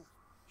we?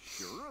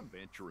 Sure,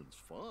 adventuring's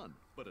fun,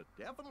 but it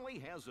definitely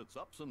has its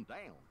ups and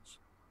downs.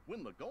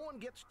 When the going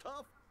gets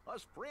tough,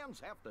 us friends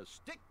have to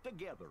stick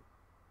together.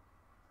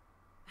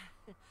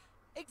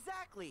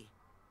 Exactly.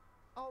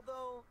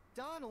 Although,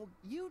 Donald,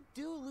 you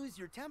do lose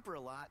your temper a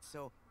lot,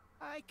 so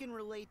I can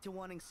relate to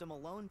wanting some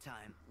alone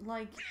time.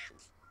 Like,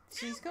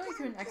 she's going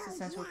through an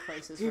existential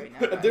crisis right now.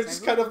 They're guys.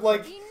 just kind of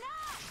like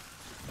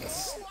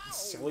Enough!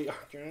 silly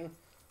arguing.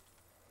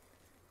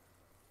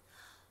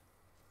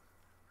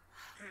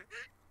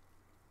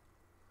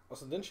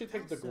 Also, didn't she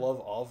take the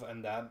glove off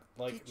and that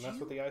like Did mess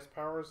with you? the ice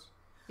powers?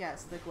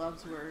 Yes, the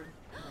gloves were.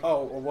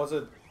 Oh, or was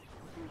it?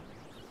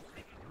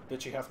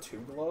 Did she have 2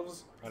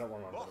 gloves? I don't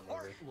remember the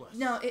movie.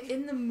 No,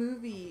 in the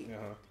movie,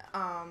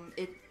 Yeah.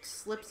 it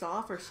slips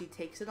off, or she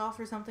takes it off,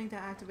 or something to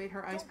activate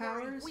her ice Don't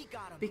worry, powers. we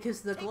got 'em.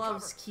 Because the Take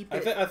gloves cover. keep I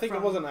it. think it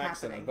from was an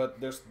accident, happening.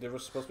 but there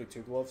was supposed to be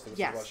 2 gloves, so this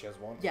Yes. is why she has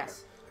 1.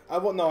 Yes.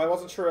 Okay. No, I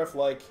wasn't sure if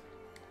like,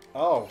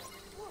 oh,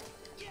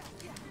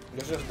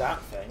 there's just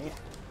that thing,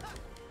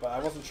 but I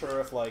wasn't sure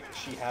if like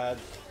she had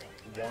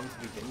 1 to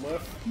begin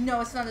with.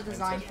 No, it's not a and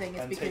design ta- thing.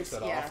 It's and because takes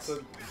it yes. off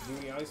to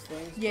do the ice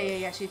things.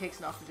 Yeah. She takes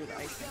it off to do the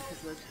ice thing.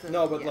 'Cause the,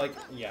 No, but yeah. like,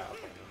 yeah.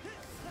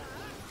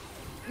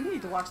 You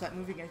need to watch that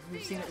movie again. 'Cause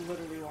we've seen it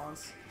literally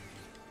once,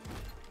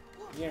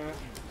 Yeah.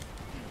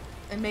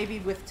 and maybe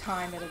with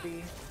time it'll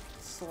be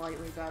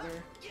slightly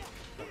better.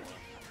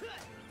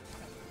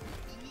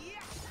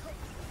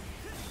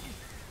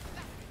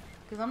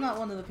 Because I'm not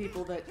one of the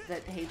people that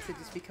hates it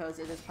just because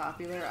it is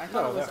popular. I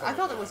thought No, it was. I definitely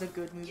thought it not. was a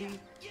good movie.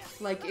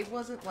 Like it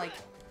wasn't like.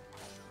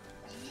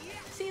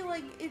 See,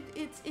 like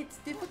it's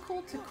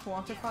difficult to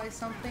quantify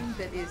something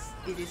that is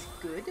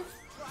good,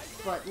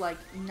 but like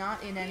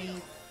not in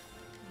any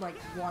like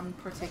one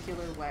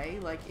particular way.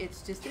 Like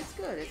it's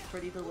good. It's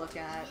pretty to look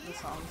at. The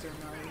songs are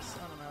nice.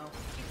 I don't know.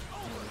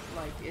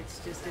 Like it's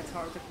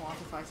hard to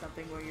quantify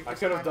something where you're. I Just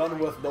could have kinda done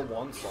like, with the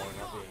one song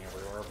not being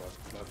everywhere,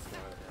 but that's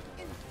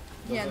not.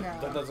 Yeah, no.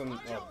 That doesn't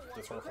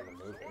deter from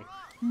the movie.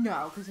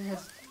 No, because it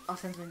has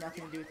ostensibly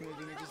nothing to do with the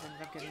movie, and it just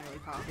ended up getting really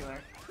popular.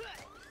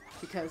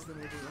 Because the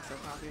movie was so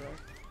popular.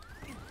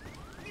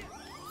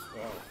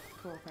 Oh.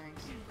 Cool,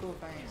 thanks. Cool,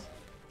 thanks.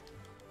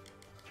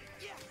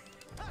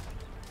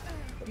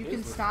 What You is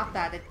can this stop thing?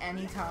 that at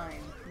any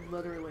time,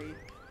 literally.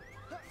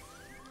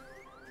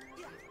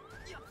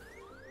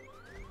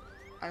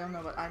 I don't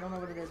know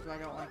what it is, but I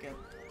don't like it.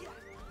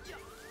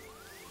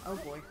 Oh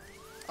boy.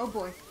 Oh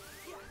boy.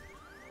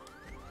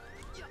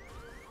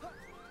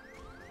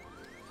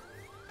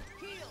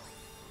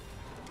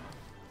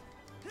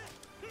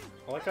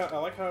 I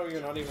like how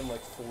you're not even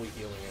like fully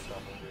healing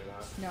yourself when you do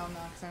that. No, I'm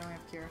not, because I don't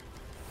have cure.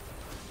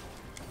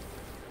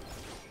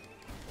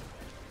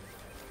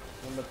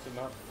 Remember to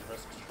not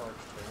risk charge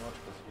too much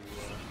because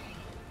you.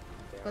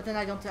 Yeah, But then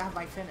I don't have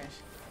my finish,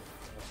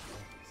 that's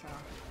true. so.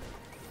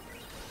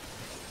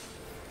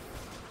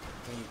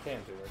 I mean, you can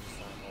do it. It's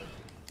not like.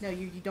 No,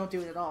 you don't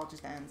do it at all, it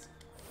just ends.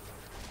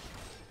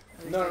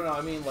 At least No.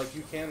 I mean, like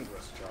you can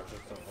risk charge.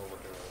 Just don't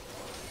overdo it.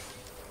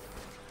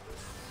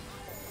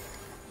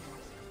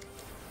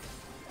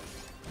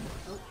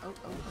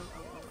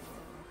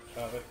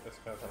 Oh. It's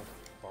got a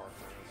bar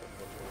thing. It's like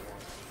what do I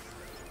want?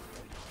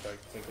 I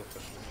think it's a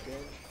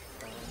gauge.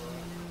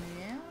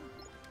 Yeah?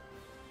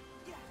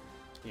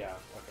 Yeah.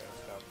 Okay.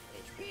 It's got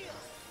HP.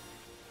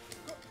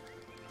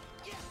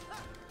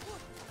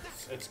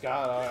 It's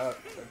got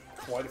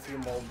quite a few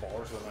more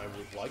bars than I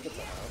would like it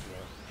to have.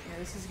 Yeah,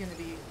 this is gonna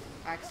be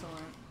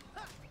excellent.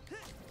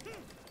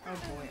 Oh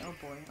boy, oh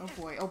boy, oh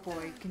boy, oh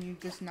boy, can you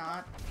just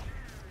not?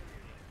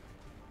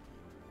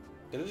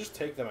 Did it just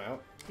take them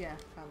out? Yeah,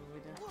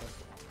 probably did.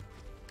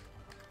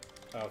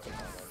 Oh, it's a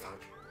combo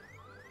damage.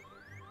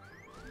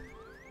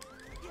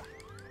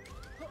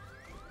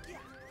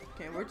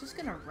 Okay, we're just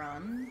gonna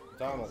run.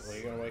 Donald, are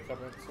you gonna wake up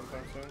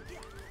sometime soon?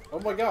 Oh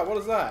my god, what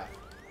is that?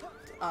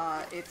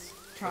 It's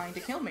trying to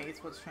kill me,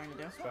 it's what it's trying to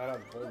do. Spat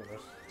out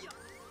boulders.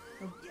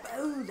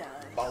 Boulders.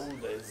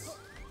 Boulders.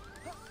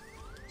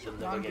 You'll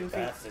never get Goofy.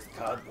 past this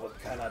cardboard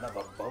cut out of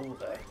a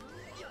boulder.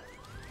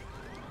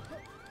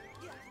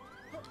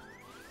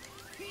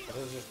 Does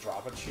it just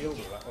drop a shield?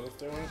 Is that what it's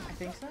doing? I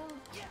think so.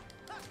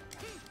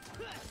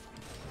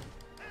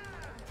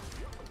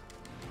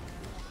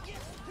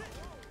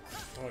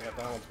 Oh my god,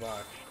 Donald's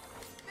back.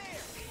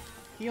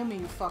 Heal me,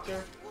 you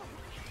fucker.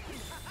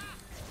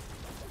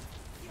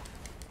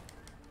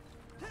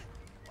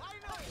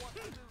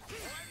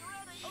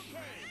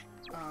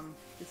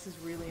 This is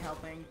really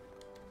helping.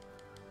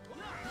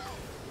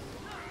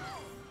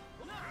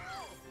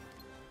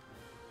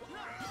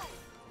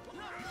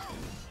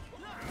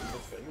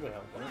 It's vaguely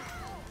helping.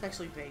 It's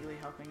actually vaguely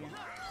helping you.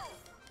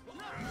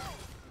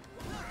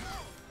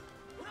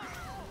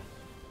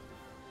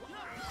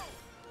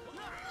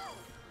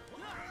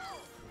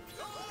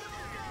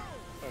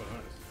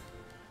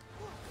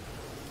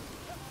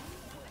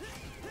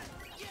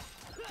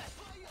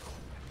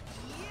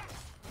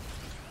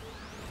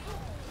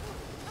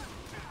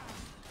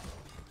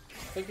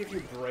 think if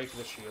you break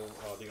the shield,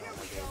 the armor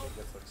gauge, it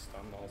gets like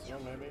stunned also,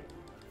 maybe?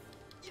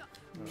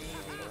 Maybe.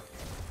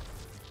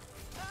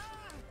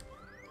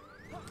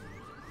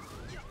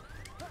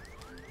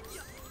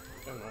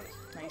 Oh,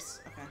 nice. Nice,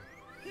 okay.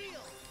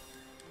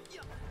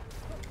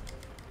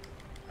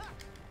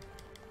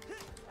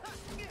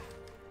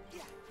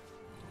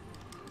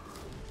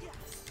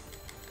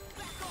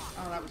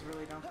 Oh, that was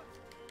really dumb.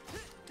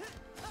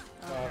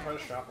 Try to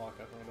shot block,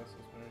 I think this is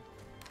maybe.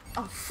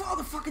 Oh,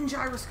 the fucking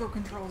gyroscope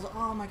controls!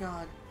 Oh my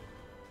god.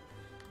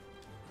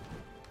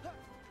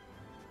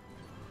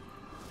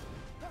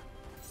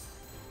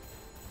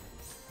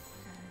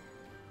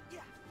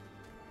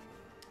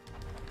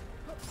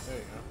 There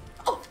you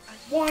go. Oh!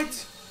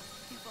 What?!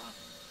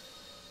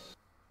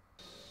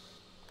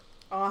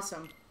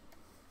 Awesome.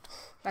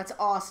 That's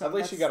awesome. At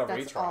least you got a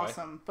That's retry.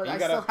 awesome. But You I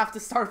gotta- still have to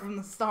start from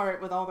the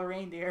start with all the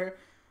reindeer.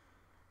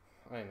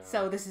 I know.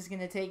 So this is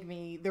gonna take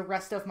me the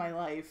rest of my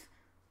life.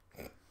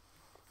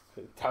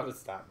 Doubt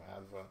it's that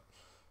bad, but...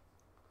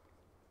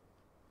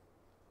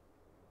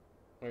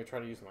 Are you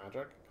trying to use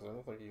magic? Because I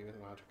don't think you use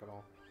magic at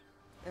all.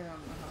 I don't know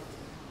how to,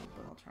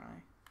 but I'll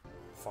try.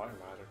 Fire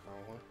magic,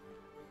 probably.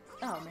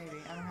 Oh,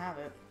 maybe. I don't have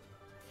it.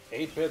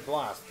 8-bit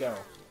blast, go.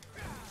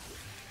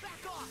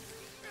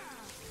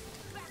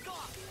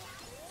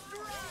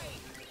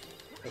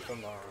 Hit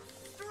them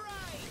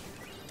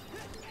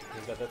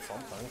Maybe that did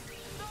something.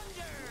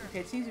 Okay,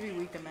 it seems to be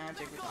weak to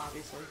magic, which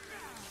obviously.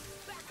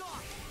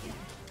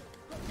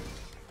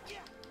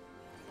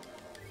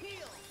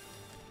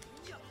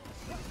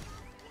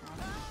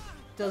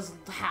 Does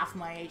half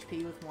my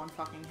HP with one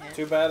fucking hit.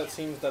 Too bad it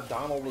seems that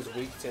Donald was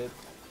weak to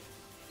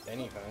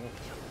anything.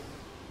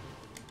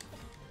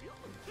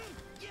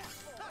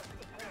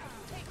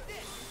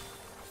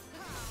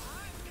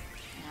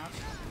 Ouch.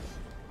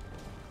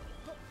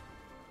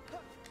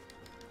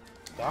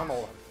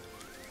 Donald.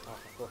 Oh,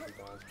 of course he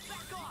died.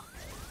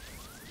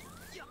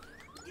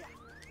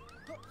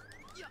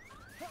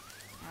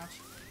 Ouch.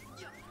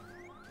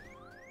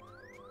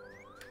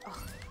 Ugh,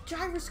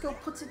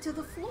 gyroscope puts it to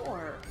the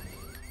floor.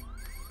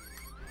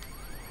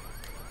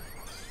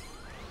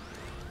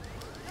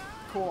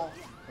 Cool.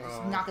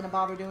 Just not gonna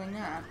bother doing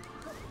that.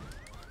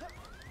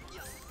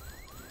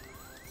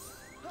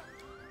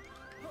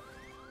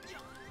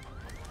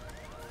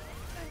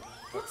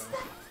 What's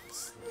that?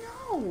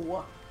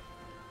 Snow!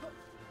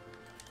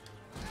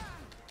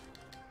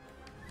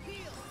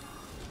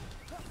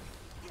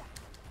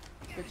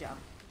 Good job.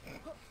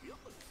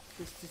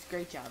 This is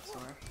great job,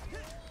 Sora.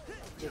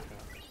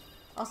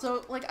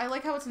 Also, like, I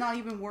like how it's not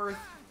even worth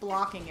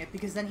blocking it,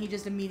 because then he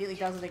just immediately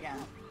does it again.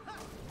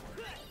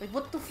 Like,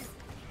 what the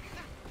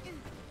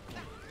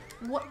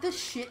what the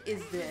shit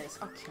is this?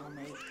 Oh, kill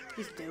me.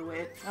 Just do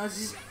it. I was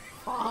just...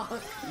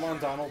 Oh. Come on,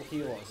 Donald,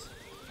 heal us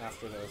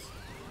after this.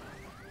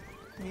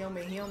 Heal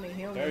me, heal me,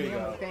 heal me, There you heal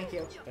go. me. Thank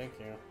you. Thank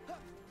you.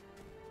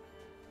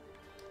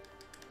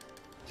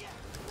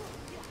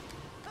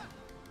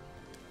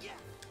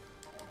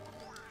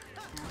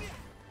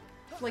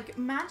 Like,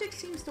 magic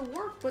seems to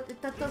work, but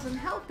that doesn't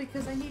help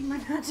because I need my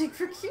magic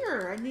for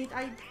cure.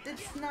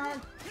 It's not...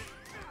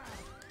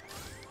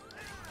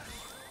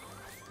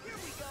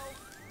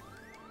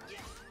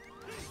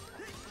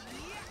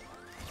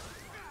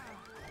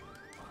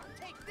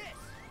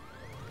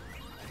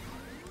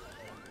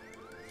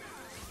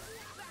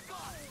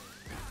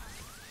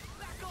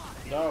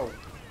 No.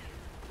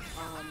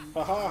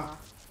 Haha.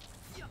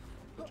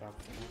 Good job.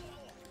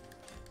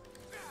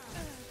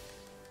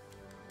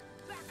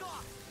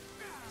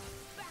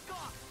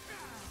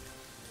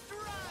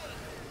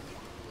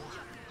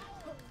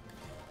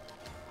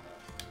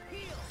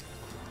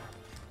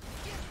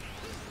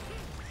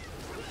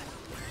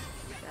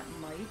 That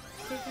might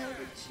take out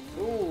the cheat.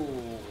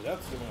 Ooh,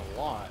 that's doing a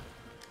lot.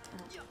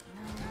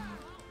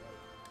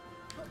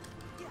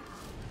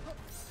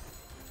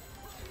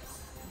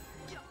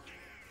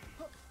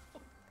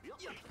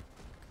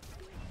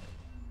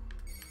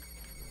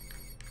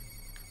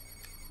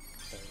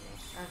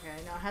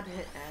 Okay, no, I had to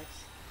hit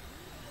X.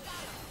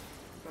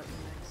 Button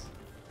X.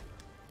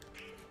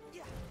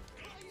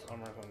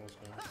 I'm right on this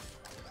guy.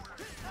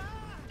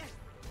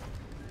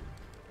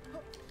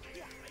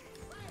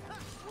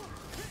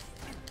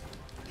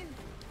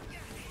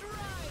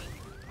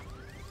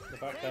 The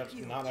fact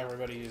that not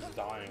everybody is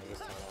dying this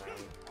time around.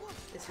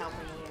 It's helping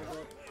a little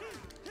bit.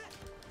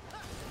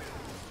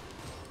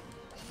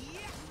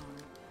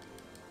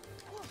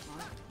 Come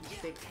on, you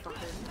big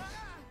fucker.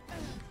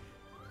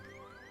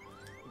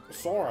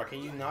 Sora,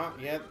 can you not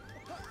yet?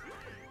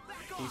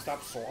 Can you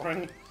stop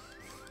soaring?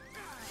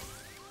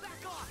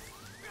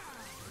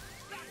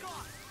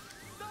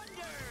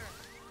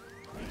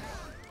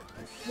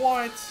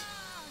 What?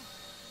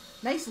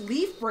 Nice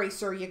leaf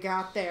bracer you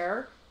got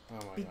there. Oh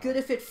my Be god. good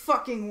if it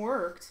fucking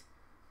worked.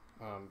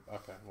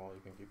 Okay, well,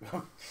 you can keep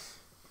going.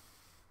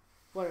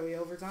 What, are we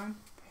overtime?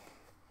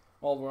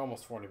 Well, we're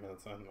almost 40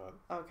 minutes in,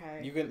 but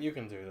Okay. you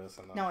can do this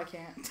and No, I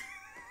can't.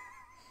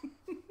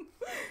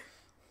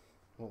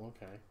 Well,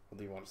 okay. Well,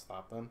 do you want to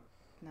stop then?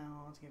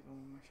 No, let's give it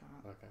one more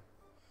shot. Okay.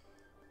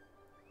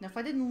 Now, if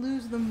I didn't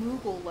lose the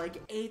Moogle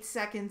like 8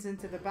 seconds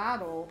into the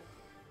battle...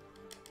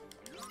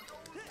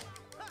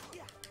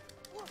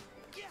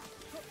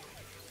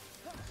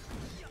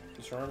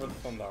 Just remember the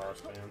Thundara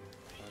spam.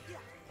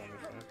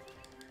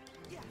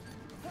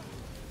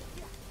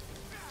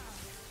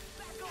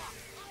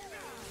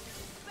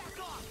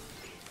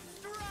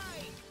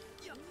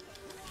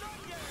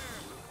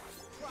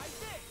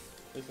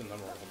 At least a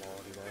number of them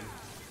already learned.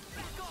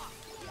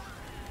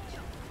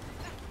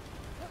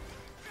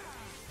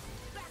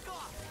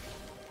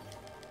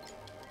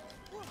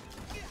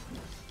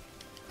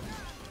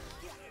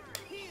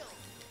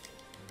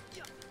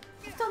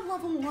 I've done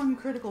level 1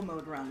 critical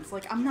mode runs.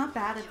 Like, I'm not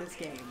bad at this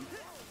game.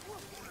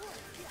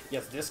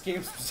 Yes, this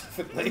game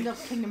specifically. No,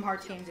 Kingdom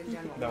Hearts games in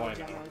general. No, I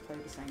know. Generally play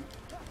the same.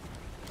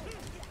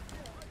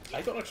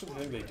 I don't actually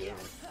think they do.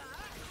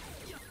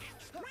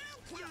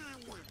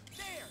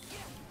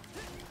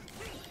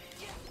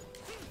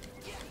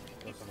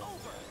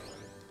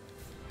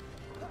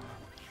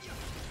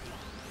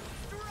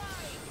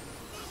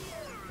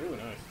 Ooh,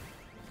 nice.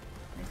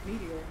 Nice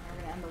meteor.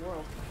 We're gonna end the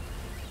world.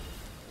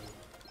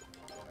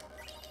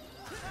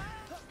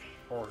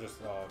 Or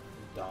just die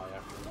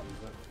after we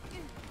use it.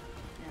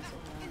 Yeah, so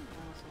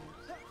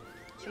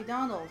Hey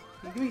Donald,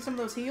 you give me some of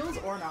those heals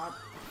or not?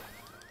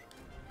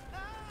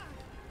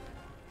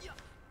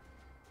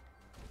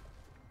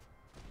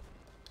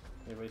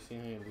 Anybody see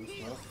any loose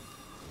smoke?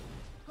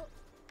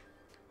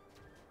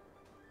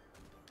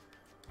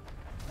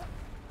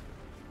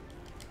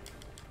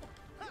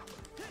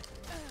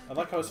 I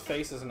like how his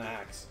face is an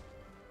axe.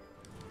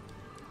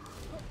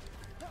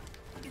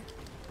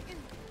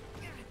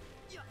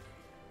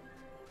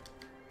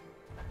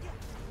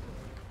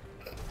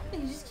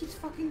 He just keeps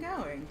fucking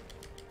going.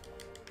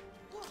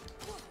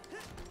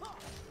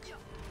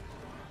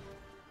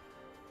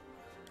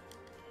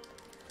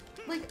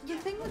 Like, the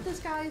thing with this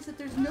guy is that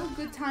there's no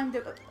good time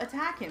to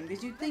attack him,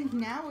 because you'd think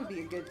now would be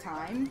a good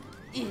time.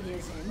 It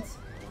isn't.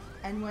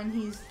 And when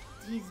he's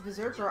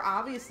Berserker,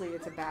 obviously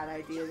it's a bad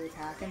idea to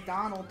attack him.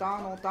 Donald.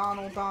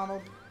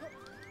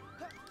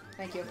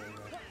 Thank you.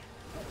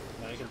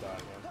 Now you can die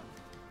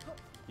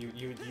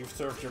again. You've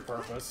served your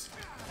purpose.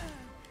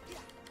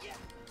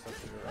 Except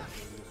for your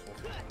actually useful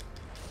thing.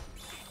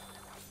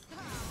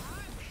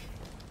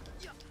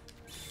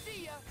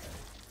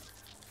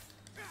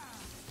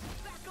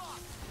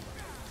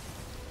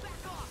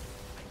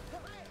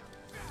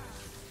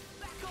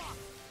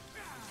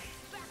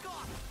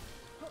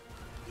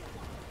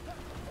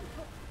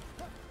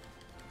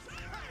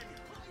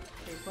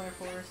 Flare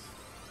Force.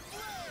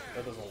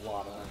 That does a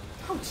lot of damage.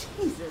 Oh,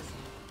 Jesus!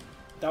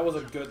 That was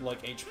a good,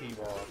 like, HP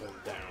bar of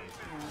it down.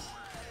 Yes.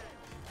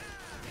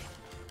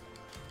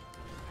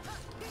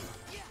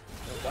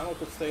 If Donald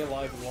could stay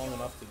alive long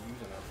enough to use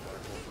enough flare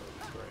force, it would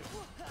be great.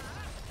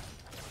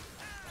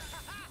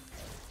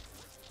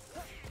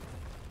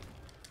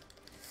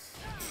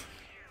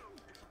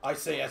 I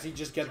say as he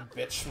just gets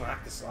bitch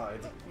smacked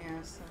aside.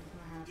 Yes, that's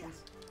what happens.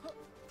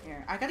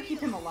 Here, I gotta keep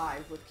him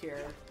alive with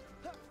Cure.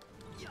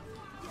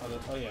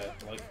 Oh yeah,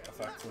 like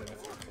effectively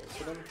if you're close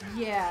to them.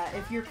 Yeah,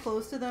 if you're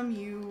close to them,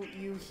 you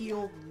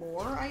heal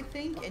more, I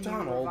think, and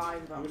Donald, you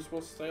revive them. you were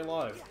supposed to stay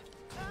alive.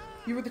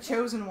 You were the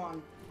chosen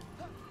one.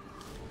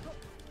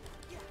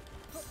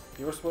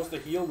 You were supposed to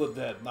heal the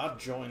dead, not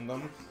join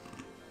them.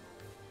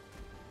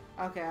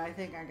 Okay, I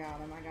think I got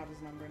him. I got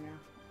his number now.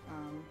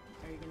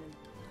 Are you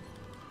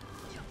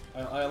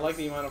gonna... I like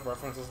the amount of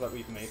references that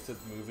we've made to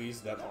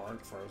movies that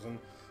aren't Frozen.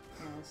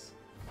 Yes.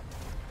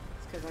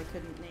 It's because I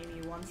couldn't name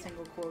you one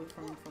single quote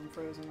from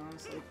Frozen,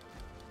 honestly.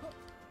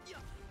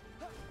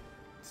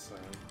 Same.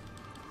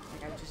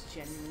 Like, I just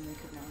genuinely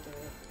could not do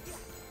it.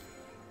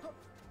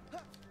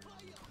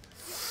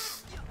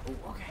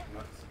 Oh, okay.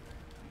 Nuts.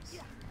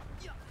 Nice.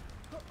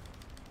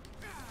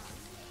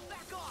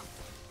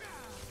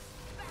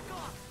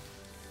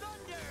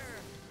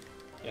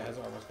 Yeah, his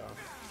armor's gone.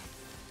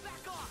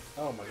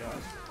 Oh my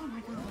god. Oh my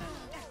god.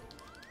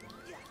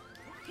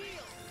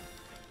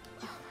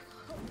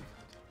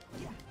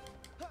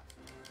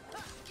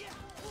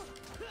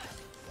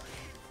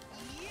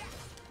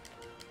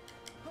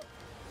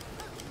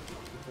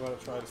 You want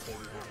to try to save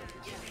your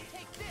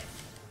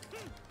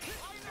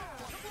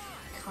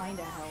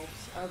Kinda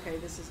helps. Okay,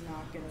 this is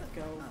not gonna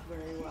go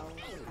very well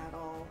at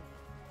all.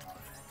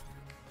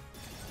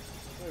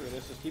 Maybe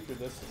this, just keep your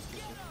distance.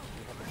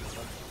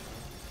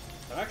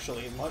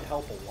 Actually, it might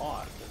help a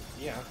lot, but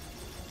yeah.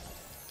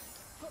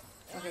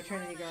 Okay,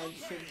 Trinity Guard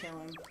should kill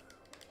him.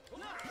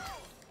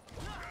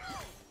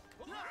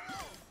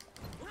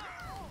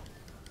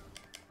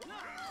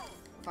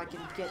 If I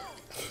can get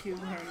to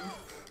him.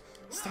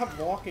 Stop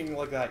walking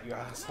like that, you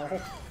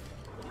asshole.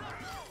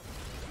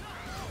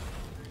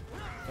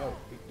 Oh,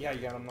 yeah,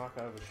 you got him knocked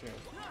out of his shield.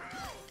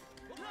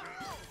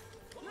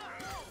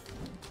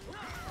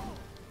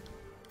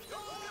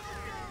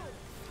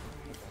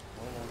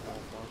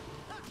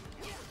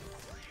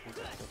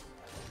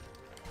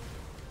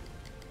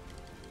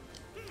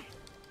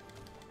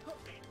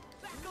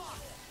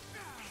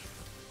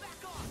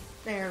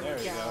 There we go.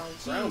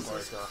 Jesus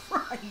Groundbreaker.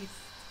 Christ.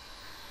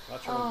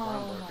 Not sure what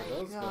Oh Groundbreaker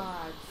my does,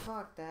 god,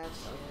 fuck that but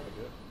sounds pretty shit.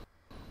 good.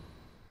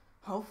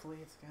 Hopefully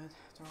it's good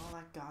after all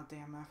that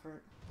goddamn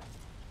effort.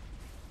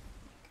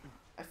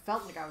 I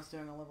felt like I was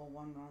doing a level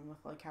 1 run with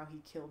like how he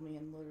killed me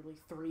in literally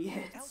 3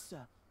 hits.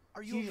 Elsa,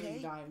 are It's you usually okay?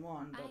 you die in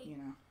 1, but you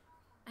know,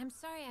 I'm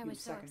sorry I give was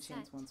a so second upset.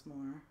 chance once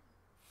more.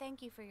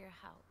 Thank you for your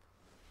help.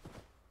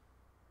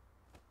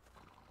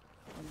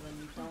 And when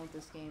you're done with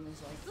this game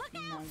is like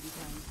 90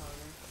 times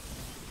harder.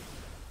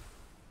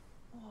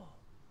 Whoa.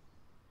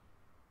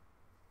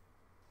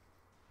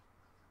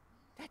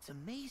 That's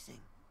amazing.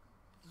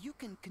 You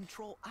can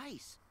control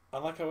ice. I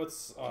like how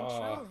it's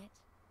Control it.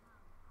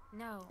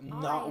 No. all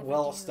I not ever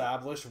well do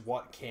established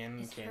what can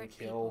is hurt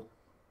kill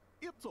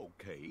It's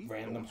okay.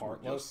 random Those were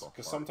just Heartless. the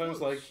Because sometimes,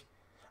 Heartless. like,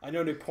 I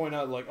know they point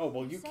out, like, oh,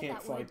 well, you said can't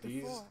that word fight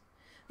these. before.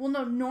 Well, no,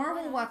 What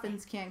normal are they?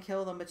 weapons can't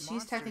kill them, but she's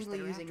Monsters technically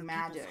that are using after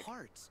magic. people's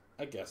hearts.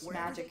 I guess.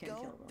 Wherever Magic they can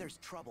go, kill them. there's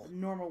trouble.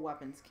 Normal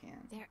weapons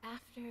can't. They're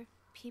after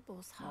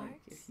people's hearts.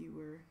 Like, if you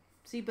were...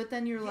 See, but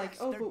then you're like, Yes,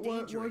 oh, they're but why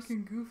dangerous.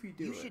 can Goofy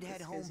do You it? should head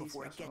It's home 'cause he's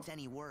before it special. gets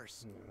any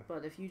worse. Yeah.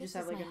 But if you This just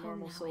have is like a my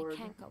normal home now. I sword,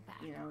 can't go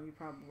back. you know, you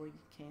probably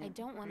can't. I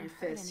don't wanna Your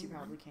hurt fists, you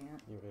anyone. probably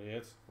can't. You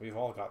idiot. We've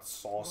all got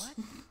sauce.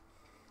 What?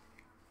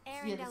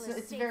 Yeah,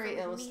 it's very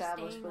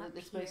ill-established, but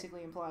it's here.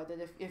 basically implied that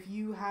if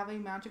you have a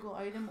magical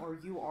item or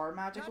you are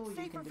magical, Not you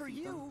safer can for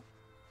defeat them. you.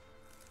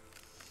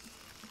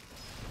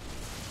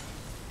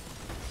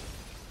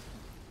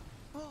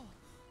 Oh,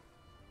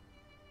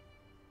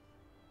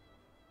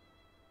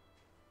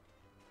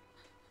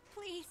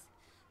 Please,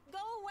 go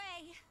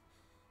away.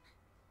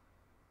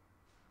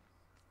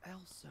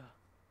 Elsa.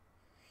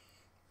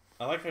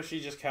 I like how she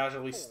just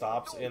casually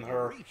stops don't in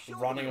her worry, she'll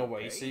running be away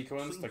okay.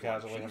 sequence to Seems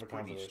casually like have a she's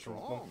pretty conversation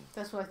with them. strong.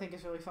 That's what I think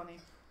is really funny.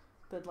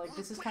 That like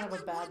this is kind of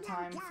a bad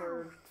time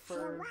for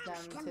them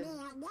to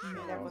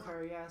meet up with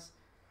her. Yes.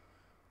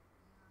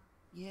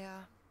 Yeah,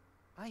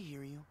 I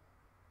hear you.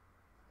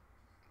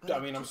 I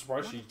mean, I'm just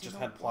surprised she wanted to just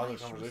know had why pleasant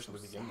she was conversation so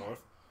to begin sad. with.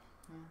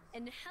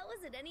 And how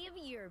is it any of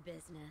your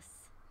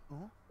business?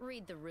 Huh?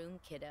 Read the room,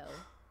 kiddo.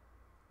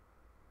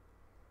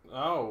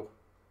 Oh.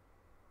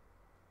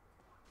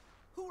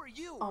 Who are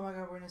you? Oh my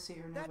god, we're gonna see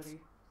her That's nobody.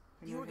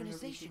 the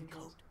organization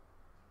code.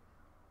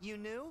 You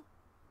knew?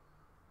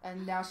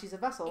 And now she's a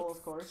vessel,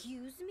 of course.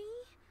 Excuse me?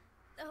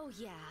 Oh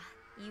yeah,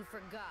 you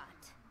forgot.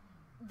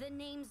 The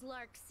name's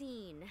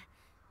Larxene.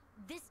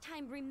 This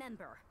time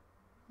remember,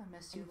 I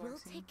missed you, and we'll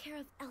Larxene. take care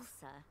of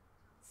Elsa.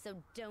 So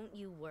don't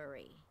you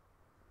worry.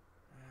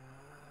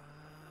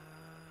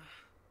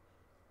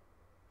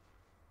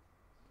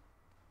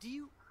 Do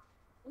you?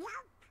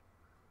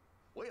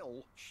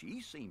 Well,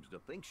 she seems to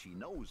think she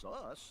knows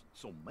us,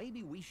 so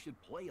maybe we should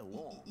play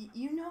along.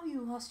 You know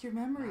you lost your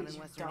Not memories,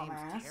 you unless her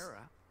dumbass. name's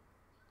Tara.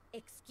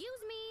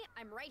 Excuse me,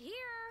 I'm right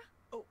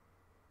here.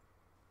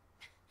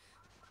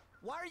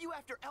 Why are you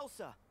after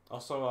Elsa?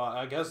 Also,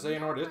 I guess No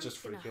Xehanort is one's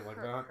just gonna freaky like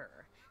hurt that.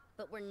 her,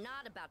 but we're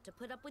not about to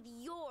put up with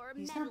your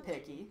He's meddling. not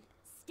picky.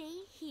 Stay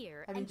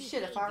here I mean, and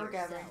shit, if I were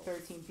behave gathering yourself.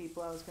 13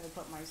 people I was gonna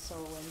put my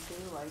soul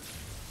into, like...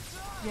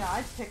 Yeah,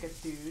 I'd pick a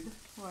dude.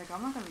 Like,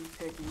 I'm not gonna be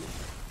picky.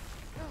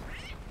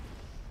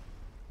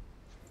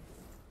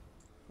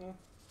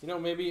 You know,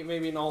 maybe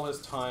in all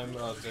his time,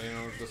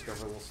 Xehanort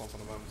discovered a little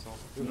something about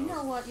himself. Who You knows?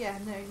 know what? Yeah,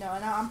 no,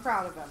 and I'm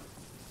proud of him.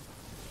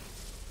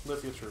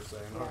 Live your truth,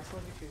 Xehanort. Yes,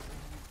 what you choose.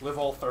 Live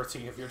all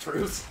 13 of your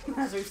truths.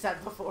 As we've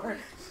said before.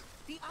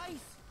 The ice.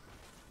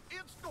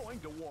 It's going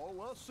to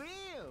wall us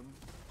in.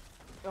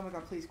 Oh my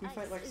god, please, can we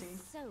fight Ice Larxene?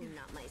 is so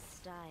not my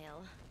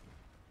style.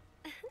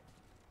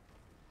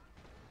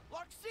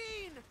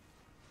 Larxene!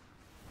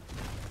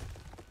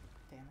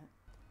 Damn it.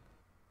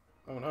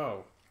 Oh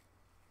no.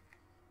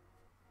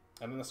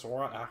 And then the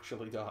Sora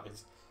actually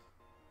dies.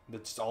 They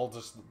just all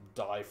just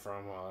die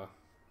from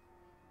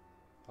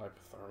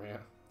hypothermia.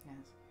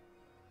 Yes.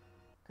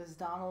 Because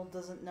Donald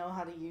doesn't know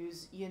how to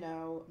use, you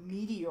know,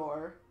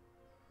 meteor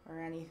or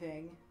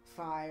anything.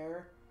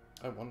 Fire.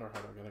 I wonder how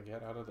they're gonna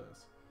get out of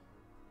this.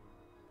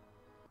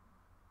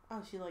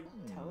 Oh, she like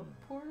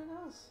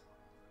teleported us?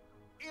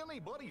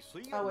 Anybody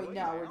see Oh a wait, way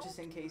no, we're out? just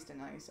encased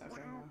in ice.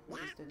 Okay, no, we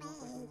just didn't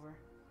look like we were.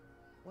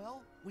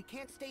 Well, we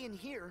can't stay in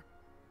here.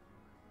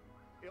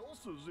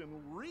 Elsa's in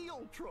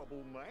real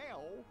trouble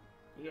now.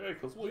 Yeah,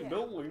 because we Yeah.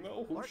 know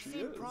who she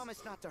Larxene is.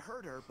 promised not to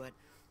hurt her, but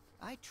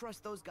I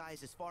trust those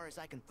guys as far as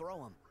I can throw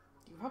them.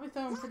 You probably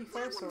throw him pretty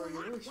far, Sora.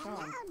 You're really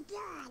strong.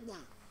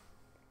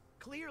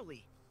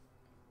 Clearly.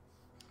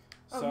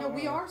 Oh So, no,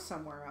 we are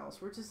somewhere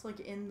else. We're just like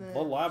in the. The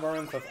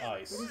labyrinth of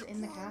ice. We're just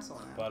in the castle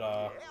now. But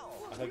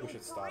Hell, I think we we'll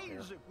should stop here.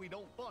 freeze if we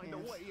don't find a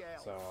Yes. way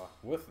out. So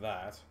with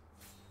that,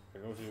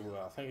 we're going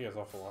to thank you guys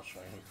all for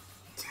watching.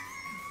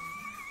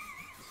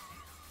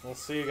 We'll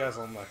see you guys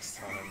all next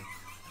time.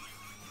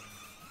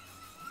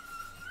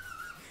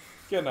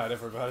 Good night,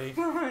 everybody.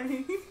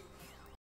 Bye.